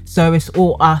 So it's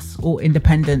all us, all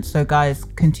independent. So guys,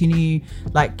 continue.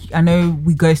 Like, I know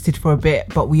we ghosted for a bit,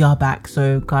 but we are back.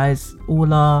 So guys,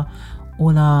 all our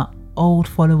old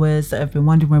followers that have been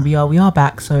wondering where we are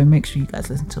back. So make sure you guys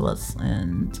listen to us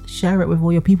and share it with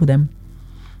all your people then.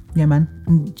 Yeah, man.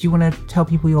 Do you want to tell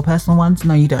people your personal ones?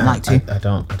 No, you don't like to. I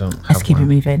don't. Let's keep it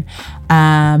moving.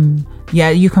 Yeah,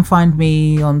 you can find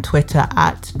me on Twitter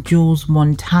at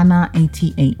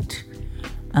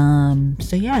JulesMontana88.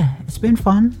 So yeah, it's been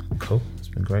fun. Cool. It's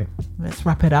been great. Let's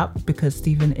wrap it up because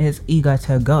Stephen is eager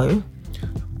to go.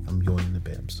 I'm yawning a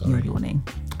bit. I'm sorry. You're yawning.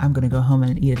 I'm gonna go home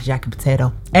and eat a jacket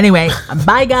potato. Anyway,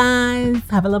 bye guys.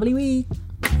 Have a lovely week.